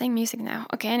miss playing music now.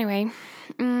 Okay, anyway.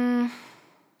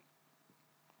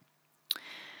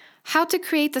 How to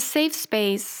create a safe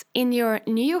space in your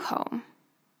new home?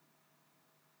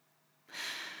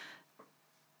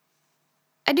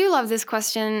 I do love this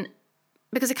question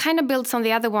because it kind of builds on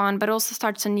the other one, but also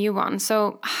starts a new one.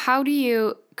 So how do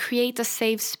you create a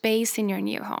safe space in your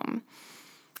new home?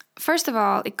 First of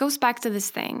all, it goes back to this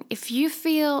thing. If you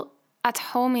feel at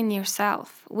home in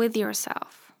yourself, with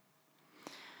yourself,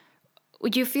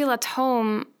 would you feel at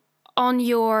home on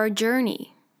your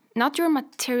journey? not your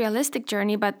materialistic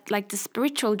journey, but like the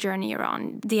spiritual journey you're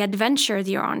on, the adventure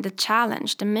you're on, the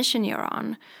challenge, the mission you're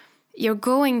on, you're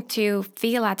going to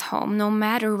feel at home no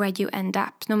matter where you end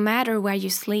up, no matter where you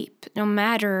sleep, no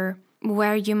matter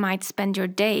where you might spend your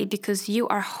day, because you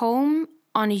are home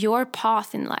on your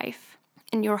path in life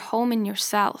and you're home in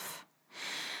yourself.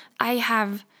 I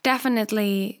have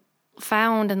definitely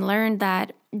found and learned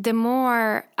that the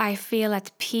more I feel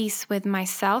at peace with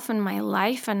myself and my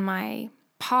life and my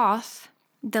path,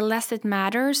 the less it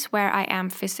matters where I am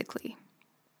physically.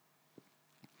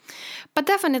 But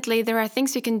definitely there are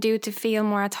things you can do to feel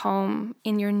more at home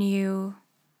in your new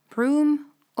room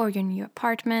or your new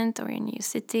apartment or your new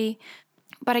city.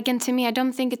 But again, to me, I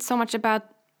don't think it's so much about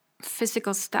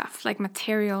physical stuff, like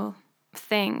material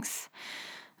things,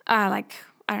 like,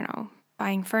 I don't know,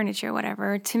 buying furniture or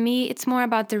whatever. To me, it's more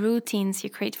about the routines you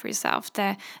create for yourself.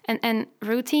 And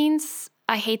routines,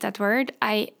 I hate that word.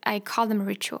 I call them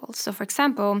rituals. So for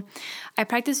example, I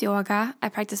practice yoga. I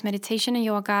practice meditation and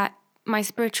yoga. My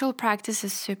spiritual practice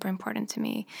is super important to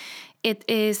me. It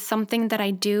is something that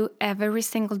I do every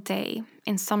single day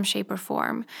in some shape or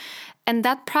form. And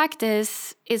that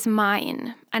practice is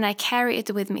mine and I carry it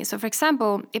with me. So for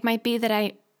example, it might be that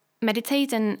I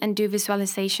meditate and do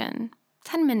visualization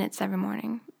 10 minutes every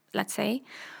morning, let's say.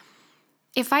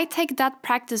 If I take that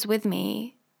practice with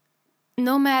me,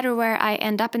 no matter where I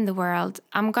end up in the world,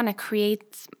 I'm going to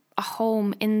create a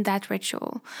home in that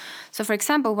ritual. So for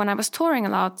example, when I was touring a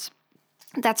lot,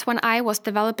 that's when I was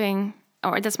developing,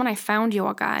 or that's when I found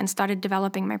yoga and started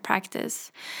developing my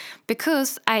practice,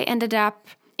 because I ended up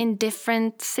in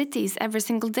different cities every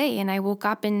single day, and I woke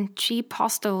up in cheap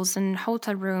hostels and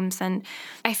hotel rooms, and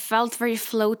I felt very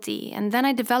floaty. And then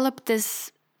I developed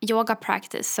this yoga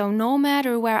practice. So no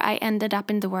matter where I ended up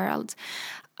in the world,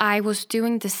 I was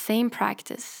doing the same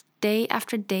practice day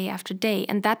after day after day,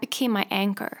 and that became my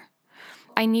anchor.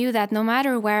 I knew that no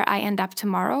matter where I end up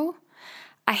tomorrow,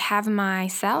 I have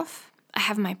myself, I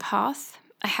have my path,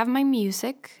 I have my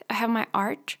music, I have my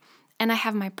art, and I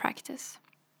have my practice.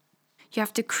 You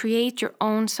have to create your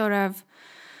own sort of,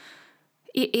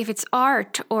 if it's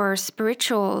art or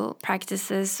spiritual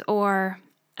practices or,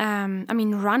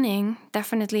 running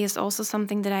definitely is also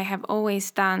something that I have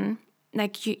always done.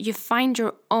 Like you find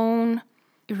your own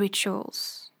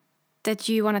rituals that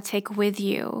you want to take with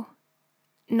you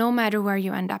no matter where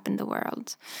you end up in the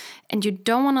world. And you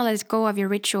don't want to let go of your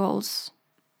rituals.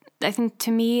 I think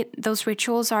to me, those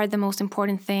rituals are the most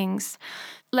important things.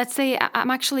 Let's say I'm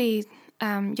actually,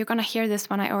 you're going to hear this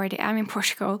when I already am in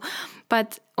Portugal.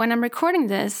 But when I'm recording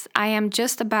this, I am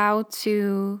just about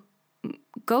to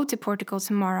go to Portugal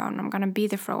tomorrow and I'm going to be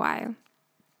there for a while.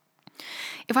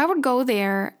 If I would go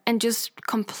there and just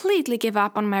completely give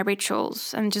up on my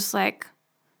rituals and just like,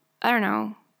 I don't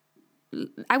know,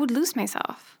 I would lose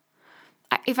myself.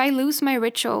 If I lose my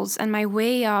rituals and my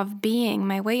way of being,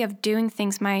 my way of doing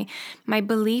things, my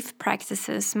belief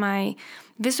practices, my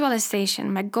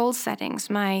visualization, my goal settings,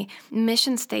 my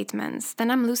mission statements,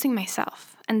 then I'm losing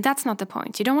myself. And that's not the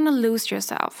point. You don't want to lose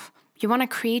yourself. You want to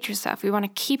create yourself. You want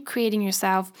to keep creating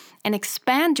yourself and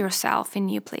expand yourself in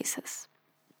new places.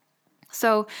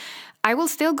 So I will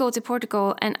still go to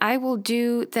Portugal and I will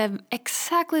do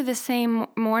exactly the same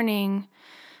morning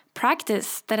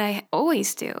practice that I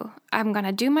always do. I'm going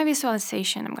to do my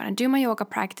visualization. I'm going to do my yoga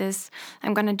practice.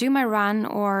 I'm going to do my run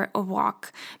or a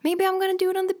walk. Maybe I'm going to do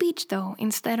it on the beach though,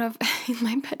 instead of in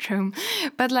my bedroom.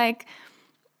 But like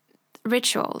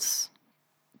rituals,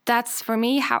 that's for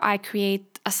me how I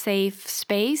create a safe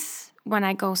space when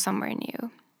I go somewhere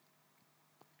new.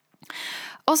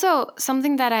 Also,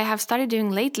 something that I have started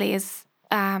doing lately is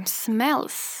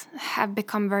smells have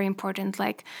become very important.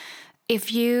 Like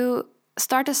if you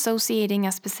start associating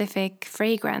a specific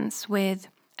fragrance with,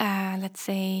 let's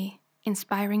say,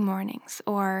 inspiring mornings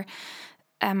or,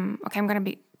 I'm going to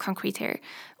be concrete here.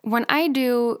 When I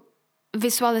do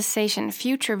visualization,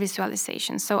 future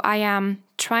visualization, so I am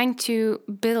trying to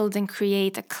build and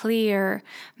create a clear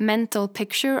mental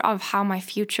picture of how my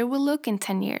future will look in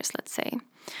 10 years, let's say.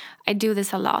 I do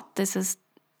this a lot. This is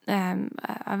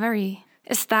a very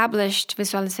established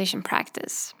visualization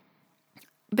practice.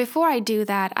 Before I do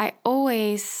that, I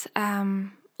always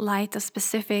light a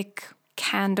specific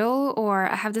candle, or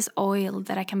I have this oil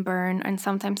that I can burn, and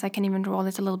sometimes I can even roll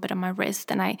it a little bit on my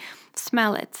wrist and I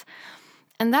smell it.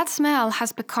 And that smell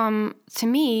has become, to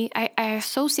me, I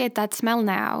associate that smell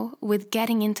now with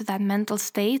getting into that mental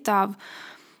state of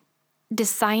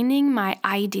designing my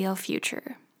ideal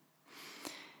future.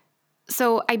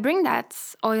 So I bring that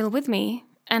oil with me,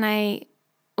 and I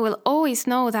will always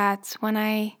know that when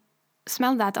I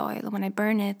smell that oil, when I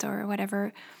burn it or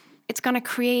whatever, it's going to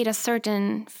create a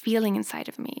certain feeling inside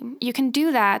of me. You can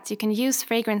do that. You can use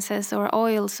fragrances or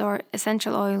oils or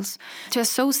essential oils to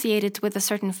associate it with a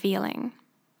certain feeling.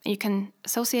 You can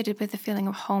associate it with the feeling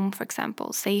of home, for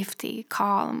example, safety,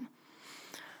 calm.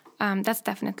 That's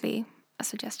definitely a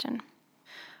suggestion.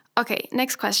 Okay,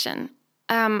 next question.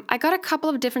 I got a couple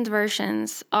of different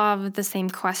versions of the same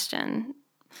question.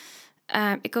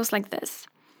 It goes like this.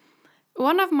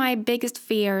 One of my biggest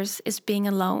fears is being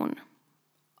alone.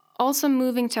 Also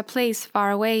moving to a place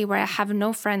far away where I have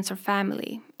no friends or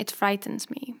family. It frightens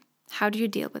me. How do you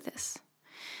deal with this?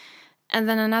 And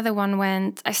then another one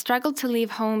went, I struggle to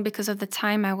leave home because of the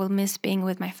time I will miss being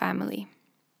with my family.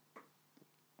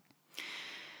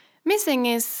 Missing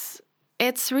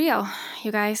it's real,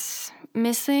 you guys.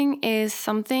 Missing is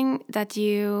something that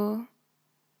you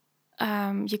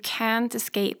can't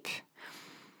escape.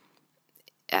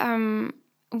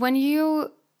 When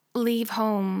you leave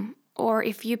home, or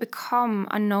if you become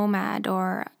a nomad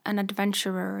or an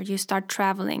adventurer, you start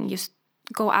traveling, you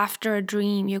go after a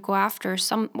dream, you go after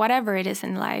whatever it is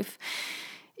in life,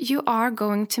 you are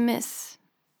going to miss.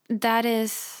 That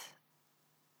is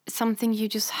something you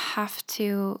just have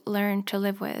to learn to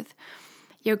live with.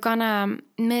 You're gonna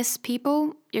miss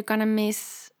people, you're gonna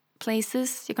miss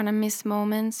places, you're gonna miss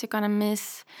moments, you're gonna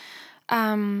miss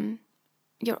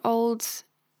your old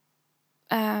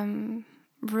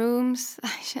rooms.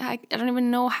 I don't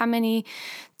even know how many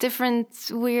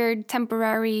different weird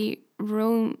temporary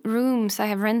rooms I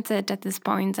have rented at this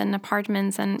point, and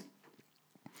apartments, and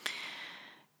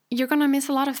you're gonna miss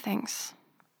a lot of things.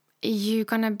 You're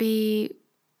gonna be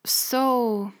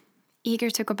so eager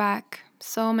to go back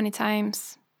so many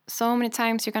times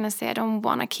you're gonna say, I don't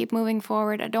want to keep moving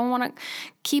forward, I don't want to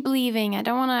keep leaving, I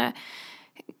don't want to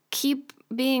keep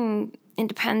being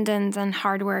independent and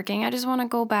hardworking, I just want to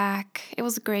go back. It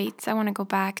was great, I want to go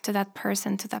back to that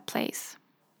person, to that place.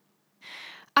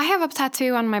 I have a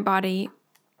tattoo on my body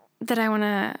that I want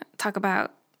to talk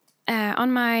about.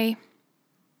 On my,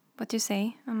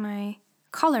 on my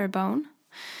collarbone,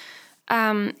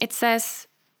 it says,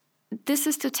 this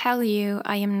is to tell you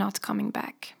I am not coming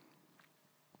back.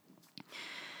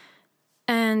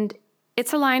 And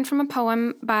it's a line from a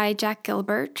poem by Jack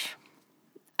Gilbert.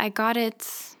 I got it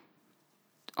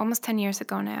almost 10 years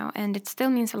ago now, and it still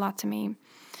means a lot to me.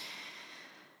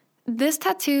 This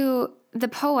tattoo, the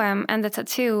poem and the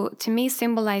tattoo, to me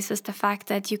symbolizes the fact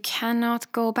that you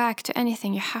cannot go back to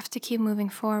anything. You have to keep moving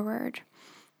forward.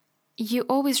 You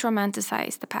always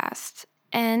romanticize the past,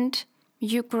 and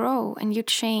you grow and you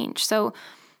change. So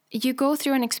you go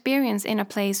through an experience in a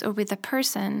place or with a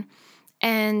person,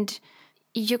 and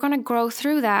you're going to grow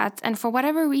through that. And for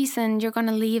whatever reason, you're going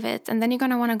to leave it. And then you're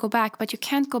going to want to go back, but you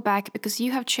can't go back because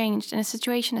you have changed and the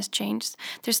situation has changed.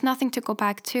 There's nothing to go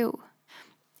back to.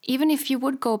 Even if you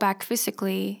would go back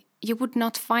physically, you would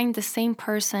not find the same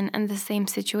person and the same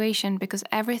situation because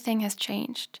everything has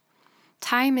changed.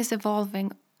 Time is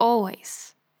evolving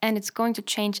always, and it's going to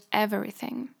change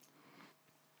everything.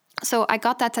 So I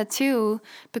got that tattoo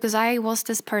because I was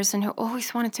this person who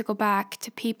always wanted to go back to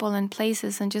people and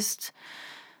places and just,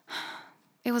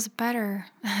 it was better,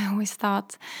 I always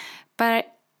thought.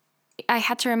 But I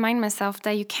had to remind myself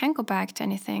that you can't go back to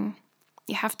anything.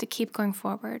 You have to keep going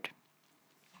forward.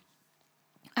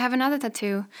 I have another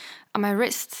tattoo on my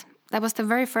wrist. That was the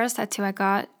very first tattoo I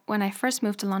got when I first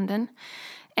moved to London.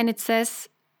 And it says,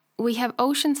 we have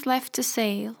oceans left to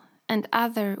sail and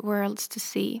other worlds to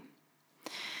see.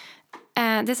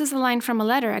 This is a line from a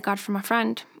letter I got from a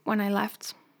friend when I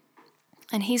left.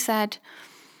 And he said,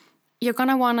 you're going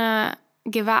to want to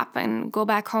give up and go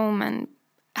back home and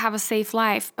have a safe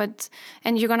life,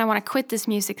 and you're going to want to quit this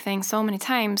music thing so many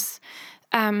times.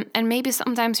 And maybe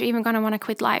sometimes you're even going to want to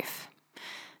quit life.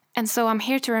 And so I'm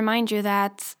here to remind you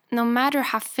that no matter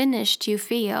how finished you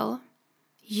feel,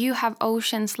 you have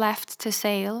oceans left to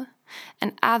sail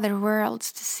and other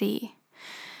worlds to see.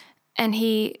 And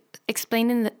he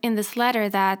explained in this letter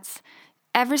that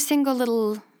every single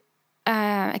little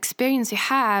experience you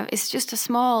have is just a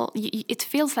small, it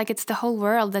feels like it's the whole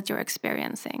world that you're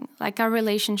experiencing. Like a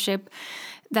relationship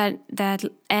that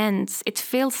ends, it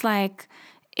feels like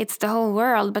it's the whole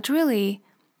world, but really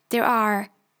there are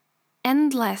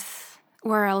endless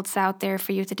worlds out there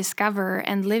for you to discover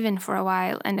and live in for a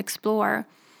while and explore.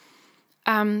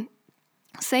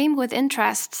 Same with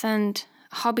interests and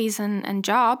hobbies and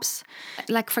jobs.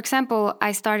 Like, for example,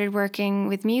 I started working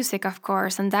with music, of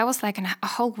course, and that was like a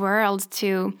whole world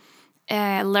to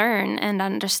learn and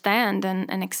understand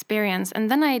and experience. And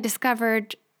then I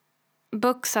discovered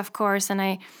books, of course, and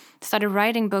I started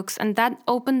writing books, and that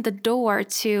opened the door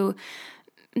to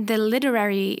the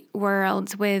literary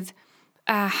world with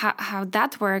how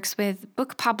that works with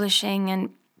book publishing and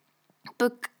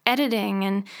book editing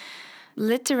and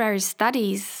literary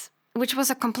studies, which was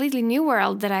a completely new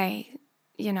world that I,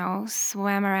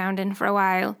 swam around in for a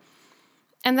while.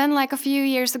 And then like a few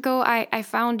years ago, I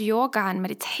found yoga and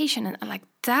meditation, and like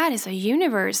that is a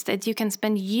universe that you can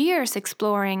spend years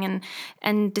exploring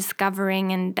and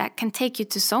discovering, and that can take you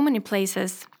to so many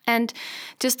places. And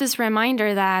just this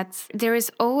reminder that there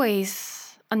is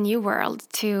always a new world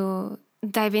to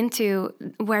dive into,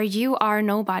 where you are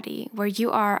nobody, where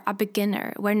you are a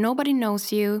beginner, where nobody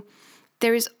knows you.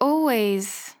 There is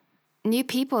always new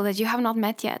people that you have not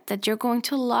met yet that you're going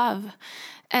to love.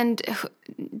 And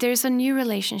there's a new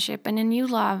relationship and a new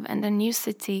love and a new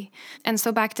city. And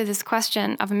so back to this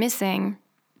question of missing,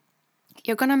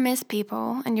 you're going to miss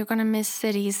people and you're going to miss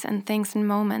cities and things and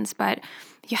moments, but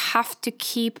you have to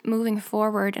keep moving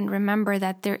forward and remember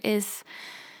that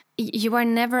you are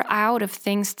never out of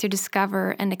things to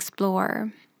discover and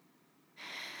explore.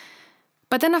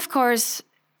 But then, of course,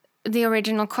 the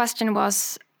original question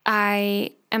was,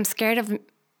 I am scared of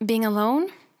being alone.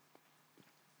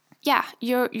 Yeah,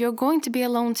 you're going to be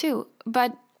alone too,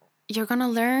 but you're going to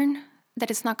learn that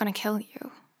it's not going to kill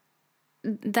you.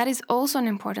 That is also an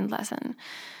important lesson.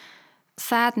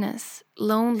 Sadness,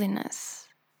 loneliness,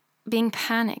 being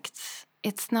panicked,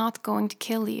 it's not going to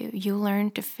kill you. You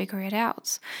learn to figure it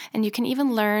out. And you can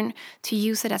even learn to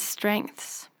use it as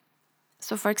strengths.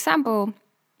 So for example,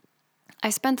 I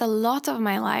spent a lot of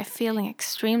my life feeling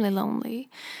extremely lonely,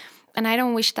 and I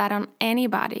don't wish that on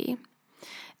anybody.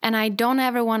 And I don't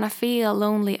ever want to feel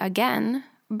lonely again,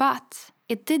 but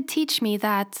it did teach me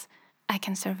that I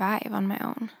can survive on my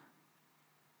own.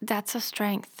 That's a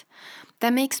strength.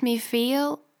 That makes me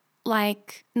feel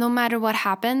like no matter what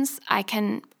happens, I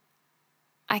can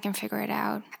figure it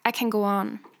out. I can go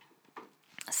on.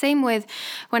 Same with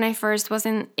when I first was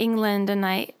in England and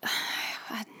I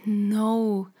had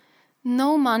no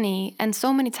money. And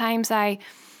so many times I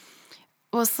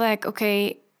was like,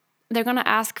 okay, they're going to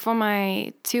ask for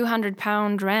my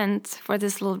 £200 rent for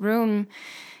this little room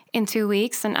in 2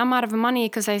 weeks. And I'm out of money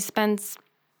because I spent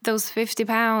those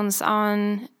 £50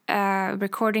 on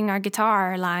recording our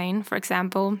guitar line, for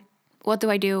example. What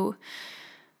do?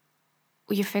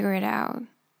 You figure it out.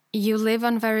 You live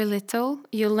on very little.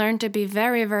 You learn to be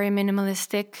very, very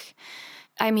minimalistic.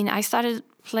 I mean, I started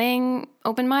playing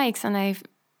open mics and I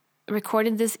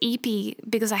recorded this EP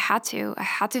because I had to. I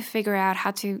had to figure out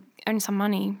how to earn some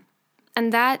money.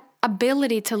 And that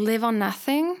ability to live on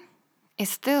nothing is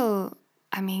still,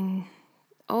 I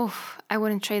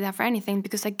wouldn't trade that for anything,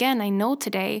 because again, I know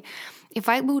today, if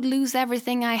I would lose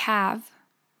everything I have,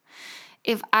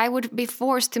 if I would be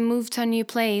forced to move to a new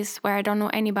place where I don't know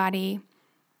anybody,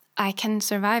 I can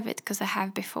survive it because I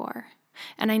have before.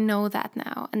 And I know that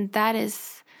now. And that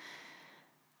is,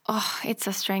 it's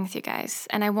a strength, you guys.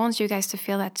 And I want you guys to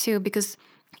feel that too, because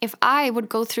if I would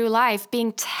go through life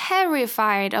being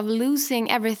terrified of losing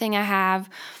everything I have,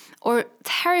 or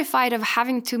terrified of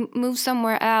having to move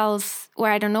somewhere else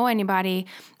where I don't know anybody,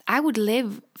 I would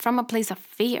live from a place of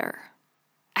fear.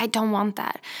 I don't want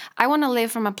that. I want to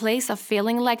live from a place of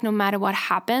feeling like no matter what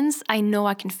happens, I know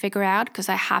I can figure out because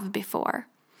I have before.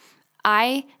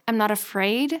 I am not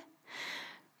afraid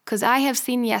because I have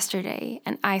seen yesterday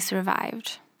and I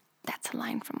survived. That's a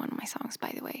line from one of my songs,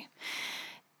 by the way.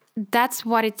 That's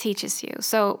what it teaches you.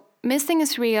 So missing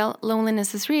is real,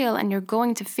 loneliness is real, and you're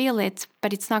going to feel it,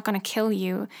 but it's not going to kill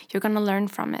you. You're going to learn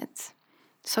from it.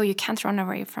 So you can't run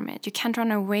away from it. You can't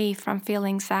run away from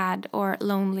feeling sad or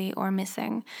lonely or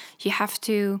missing. You have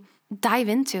to dive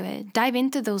into it, dive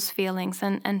into those feelings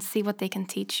and see what they can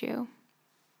teach you.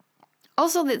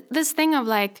 Also, this thing of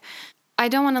like, I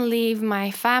don't want to leave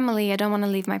my family, I don't want to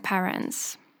leave my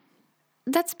parents.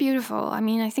 That's beautiful. I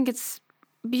mean, I think it's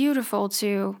beautiful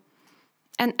to,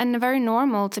 and very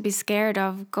normal to be scared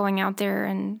of going out there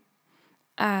and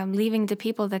leaving the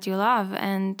people that you love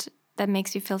and that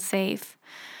makes you feel safe.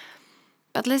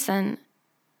 But listen,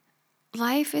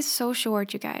 life is so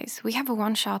short, you guys. We have a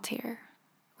one shot here.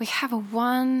 We have a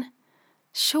one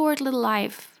short little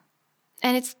life.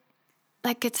 And it's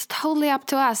totally up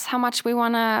to us how much we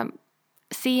want to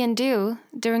see and do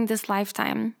during this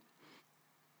lifetime.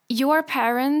 Your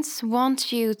parents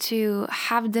want you to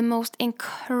have the most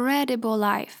incredible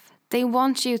life. They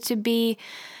want you to be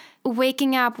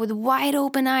waking up with wide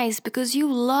open eyes because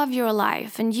you love your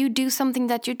life and you do something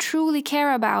that you truly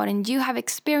care about and you have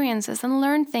experiences and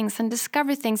learn things and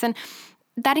discover things. And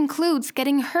that includes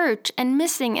getting hurt and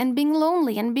missing and being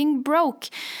lonely and being broke.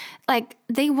 Like,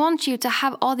 they want you to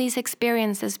have all these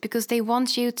experiences because they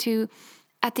want you to,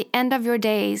 at the end of your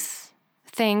days,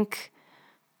 think,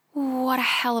 what a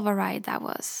hell of a ride that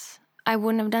was. I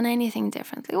wouldn't have done anything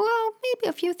differently. Well, maybe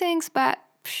a few things, but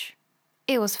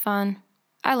it was fun.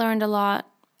 I learned a lot.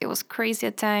 It was crazy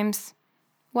at times.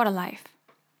 What a life.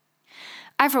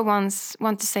 I, for once,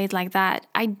 want to say it like that.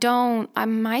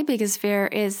 My biggest fear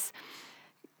is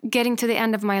getting to the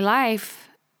end of my life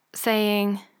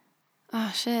saying,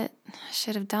 oh shit, I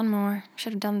should have done more.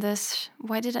 Should have done this.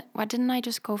 Why didn't I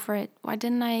just go for it? Why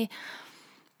didn't I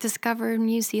discover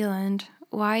New Zealand?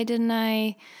 Why didn't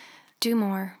I do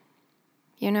more?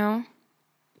 You know?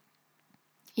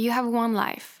 You have one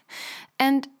life.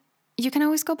 And you can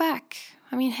always go back.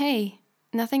 I mean, hey,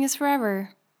 nothing is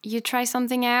forever. You try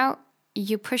something out,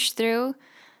 you push through,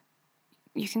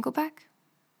 you can go back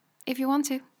if you want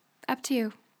to. Up to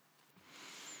you.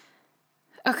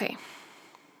 Okay.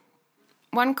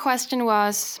 One question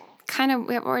was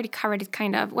we have already covered it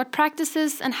kind of. What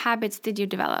practices and habits did you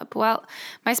develop? Well,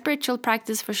 my spiritual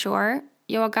practice for sure,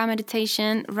 yoga,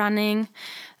 meditation, running,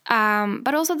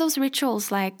 but also those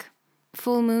rituals like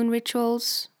full moon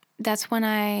rituals. That's when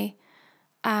I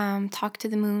talk to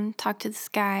the moon, talk to the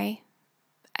sky.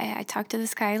 I talk to the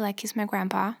sky like he's my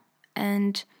grandpa,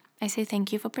 and I say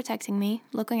thank you for protecting me,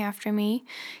 looking after me.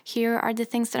 Here are the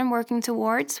things that I'm working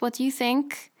towards. What do you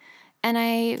think? And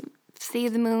I see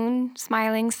the moon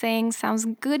smiling, saying, sounds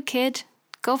good, kid.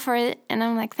 Go for it. And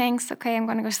I'm like, thanks. Okay, I'm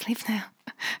going to go sleep now.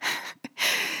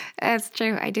 That's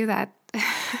true. I do that.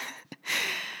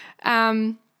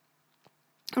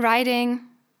 Writing,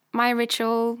 my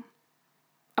ritual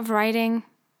of writing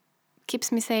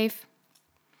keeps me safe.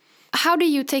 How do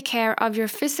you take care of your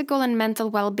physical and mental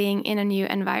well-being in a new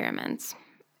environment?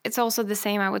 It's also the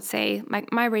same, I would say,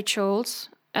 like my rituals,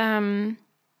 staying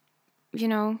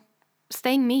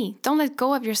me. Don't let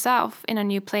go of yourself in a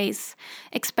new place.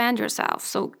 Expand yourself.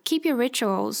 So keep your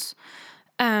rituals,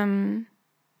 expand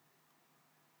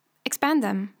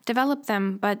them, develop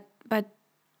them, but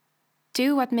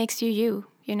do what makes you,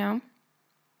 you know?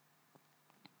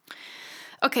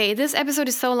 Okay, this episode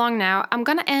is so long now. I'm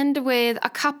going to end with a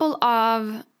couple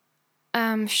of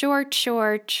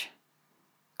short,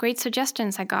 great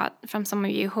suggestions I got from some of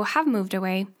you who have moved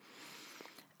away.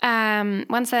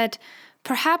 One said,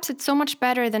 perhaps it's so much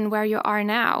better than where you are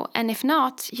now. And if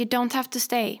not, you don't have to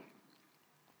stay.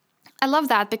 I love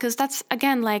that because that's,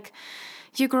 again, like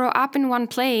you grow up in one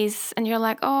place and you're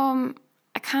like, oh,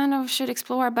 I kind of should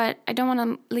explore, but I don't want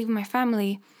to leave my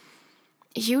family.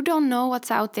 You don't know what's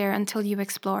out there until you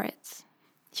explore it.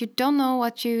 You don't know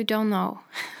what you don't know.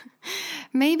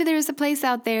 Maybe there's a place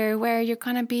out there where you're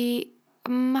going to be a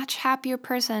much happier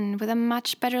person with a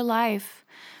much better life.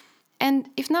 And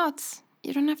if not,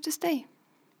 you don't have to stay.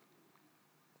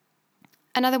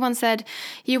 Another one said,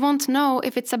 you won't know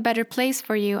if it's a better place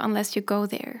for you unless you go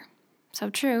there. So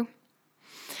true.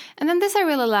 And then this I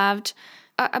really loved.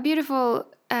 A beautiful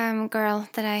girl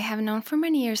that I have known for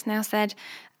many years now said,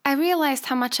 I realized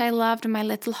how much I loved my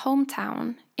little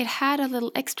hometown. It had a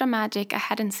little extra magic I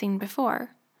hadn't seen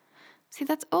before. See,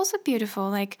 that's also beautiful.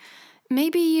 Like,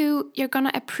 maybe you're going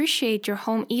to appreciate your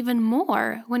home even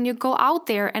more when you go out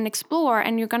there and explore,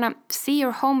 and you're going to see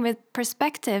your home with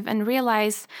perspective and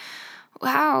realize,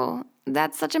 wow,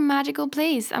 that's such a magical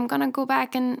place. I'm going to go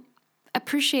back and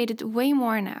appreciate it way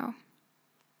more now.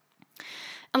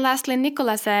 And lastly,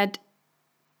 Nicola said,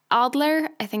 Adler,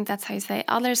 I think that's how you say,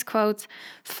 Adler's quote,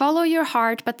 follow your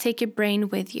heart, but take your brain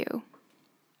with you.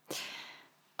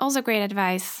 Also great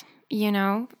advice,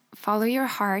 follow your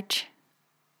heart,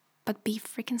 but be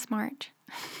freaking smart.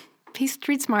 Be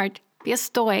street smart, be a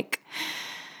stoic.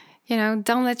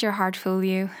 Don't let your heart fool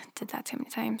you. Did that too many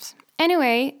times.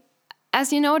 Anyway,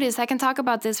 as you notice, I can talk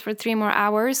about this for 3 more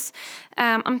hours.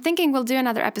 I'm thinking we'll do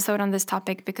another episode on this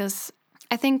topic because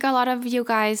I think a lot of you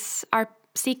guys are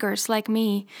seekers like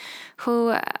me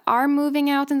who are moving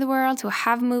out in the world, who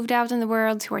have moved out in the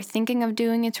world, who are thinking of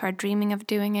doing it, who are dreaming of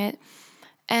doing it.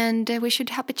 And we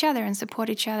should help each other and support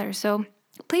each other. So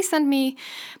please send me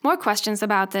more questions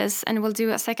about this and we'll do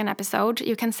a second episode.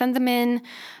 You can send them in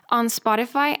on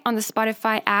Spotify, on the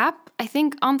Spotify app. I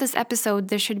think on this episode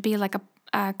there should be like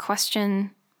a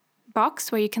question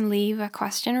box where you can leave a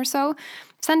question or so.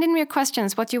 Send in your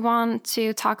questions, what you want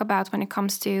to talk about when it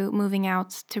comes to moving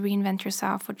out, to reinvent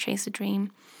yourself or chase a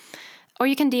dream. Or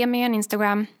you can DM me on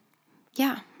Instagram.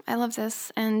 Yeah, I love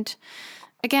this. And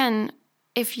again,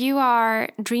 if you are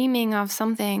dreaming of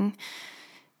something,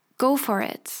 go for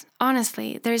it.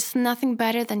 Honestly, there's nothing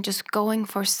better than just going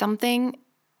for something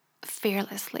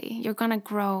fearlessly. You're going to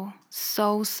grow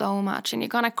so much, and you're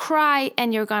going to cry,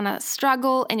 and you're going to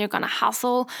struggle, and you're going to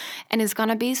hustle, and it's going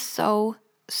to be so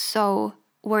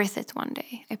worth it one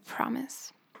day. I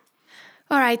promise.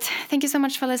 All right. Thank you so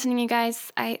much for listening, you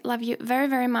guys. I love you very,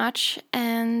 very much.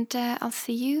 And I'll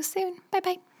see you soon. Bye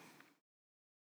bye.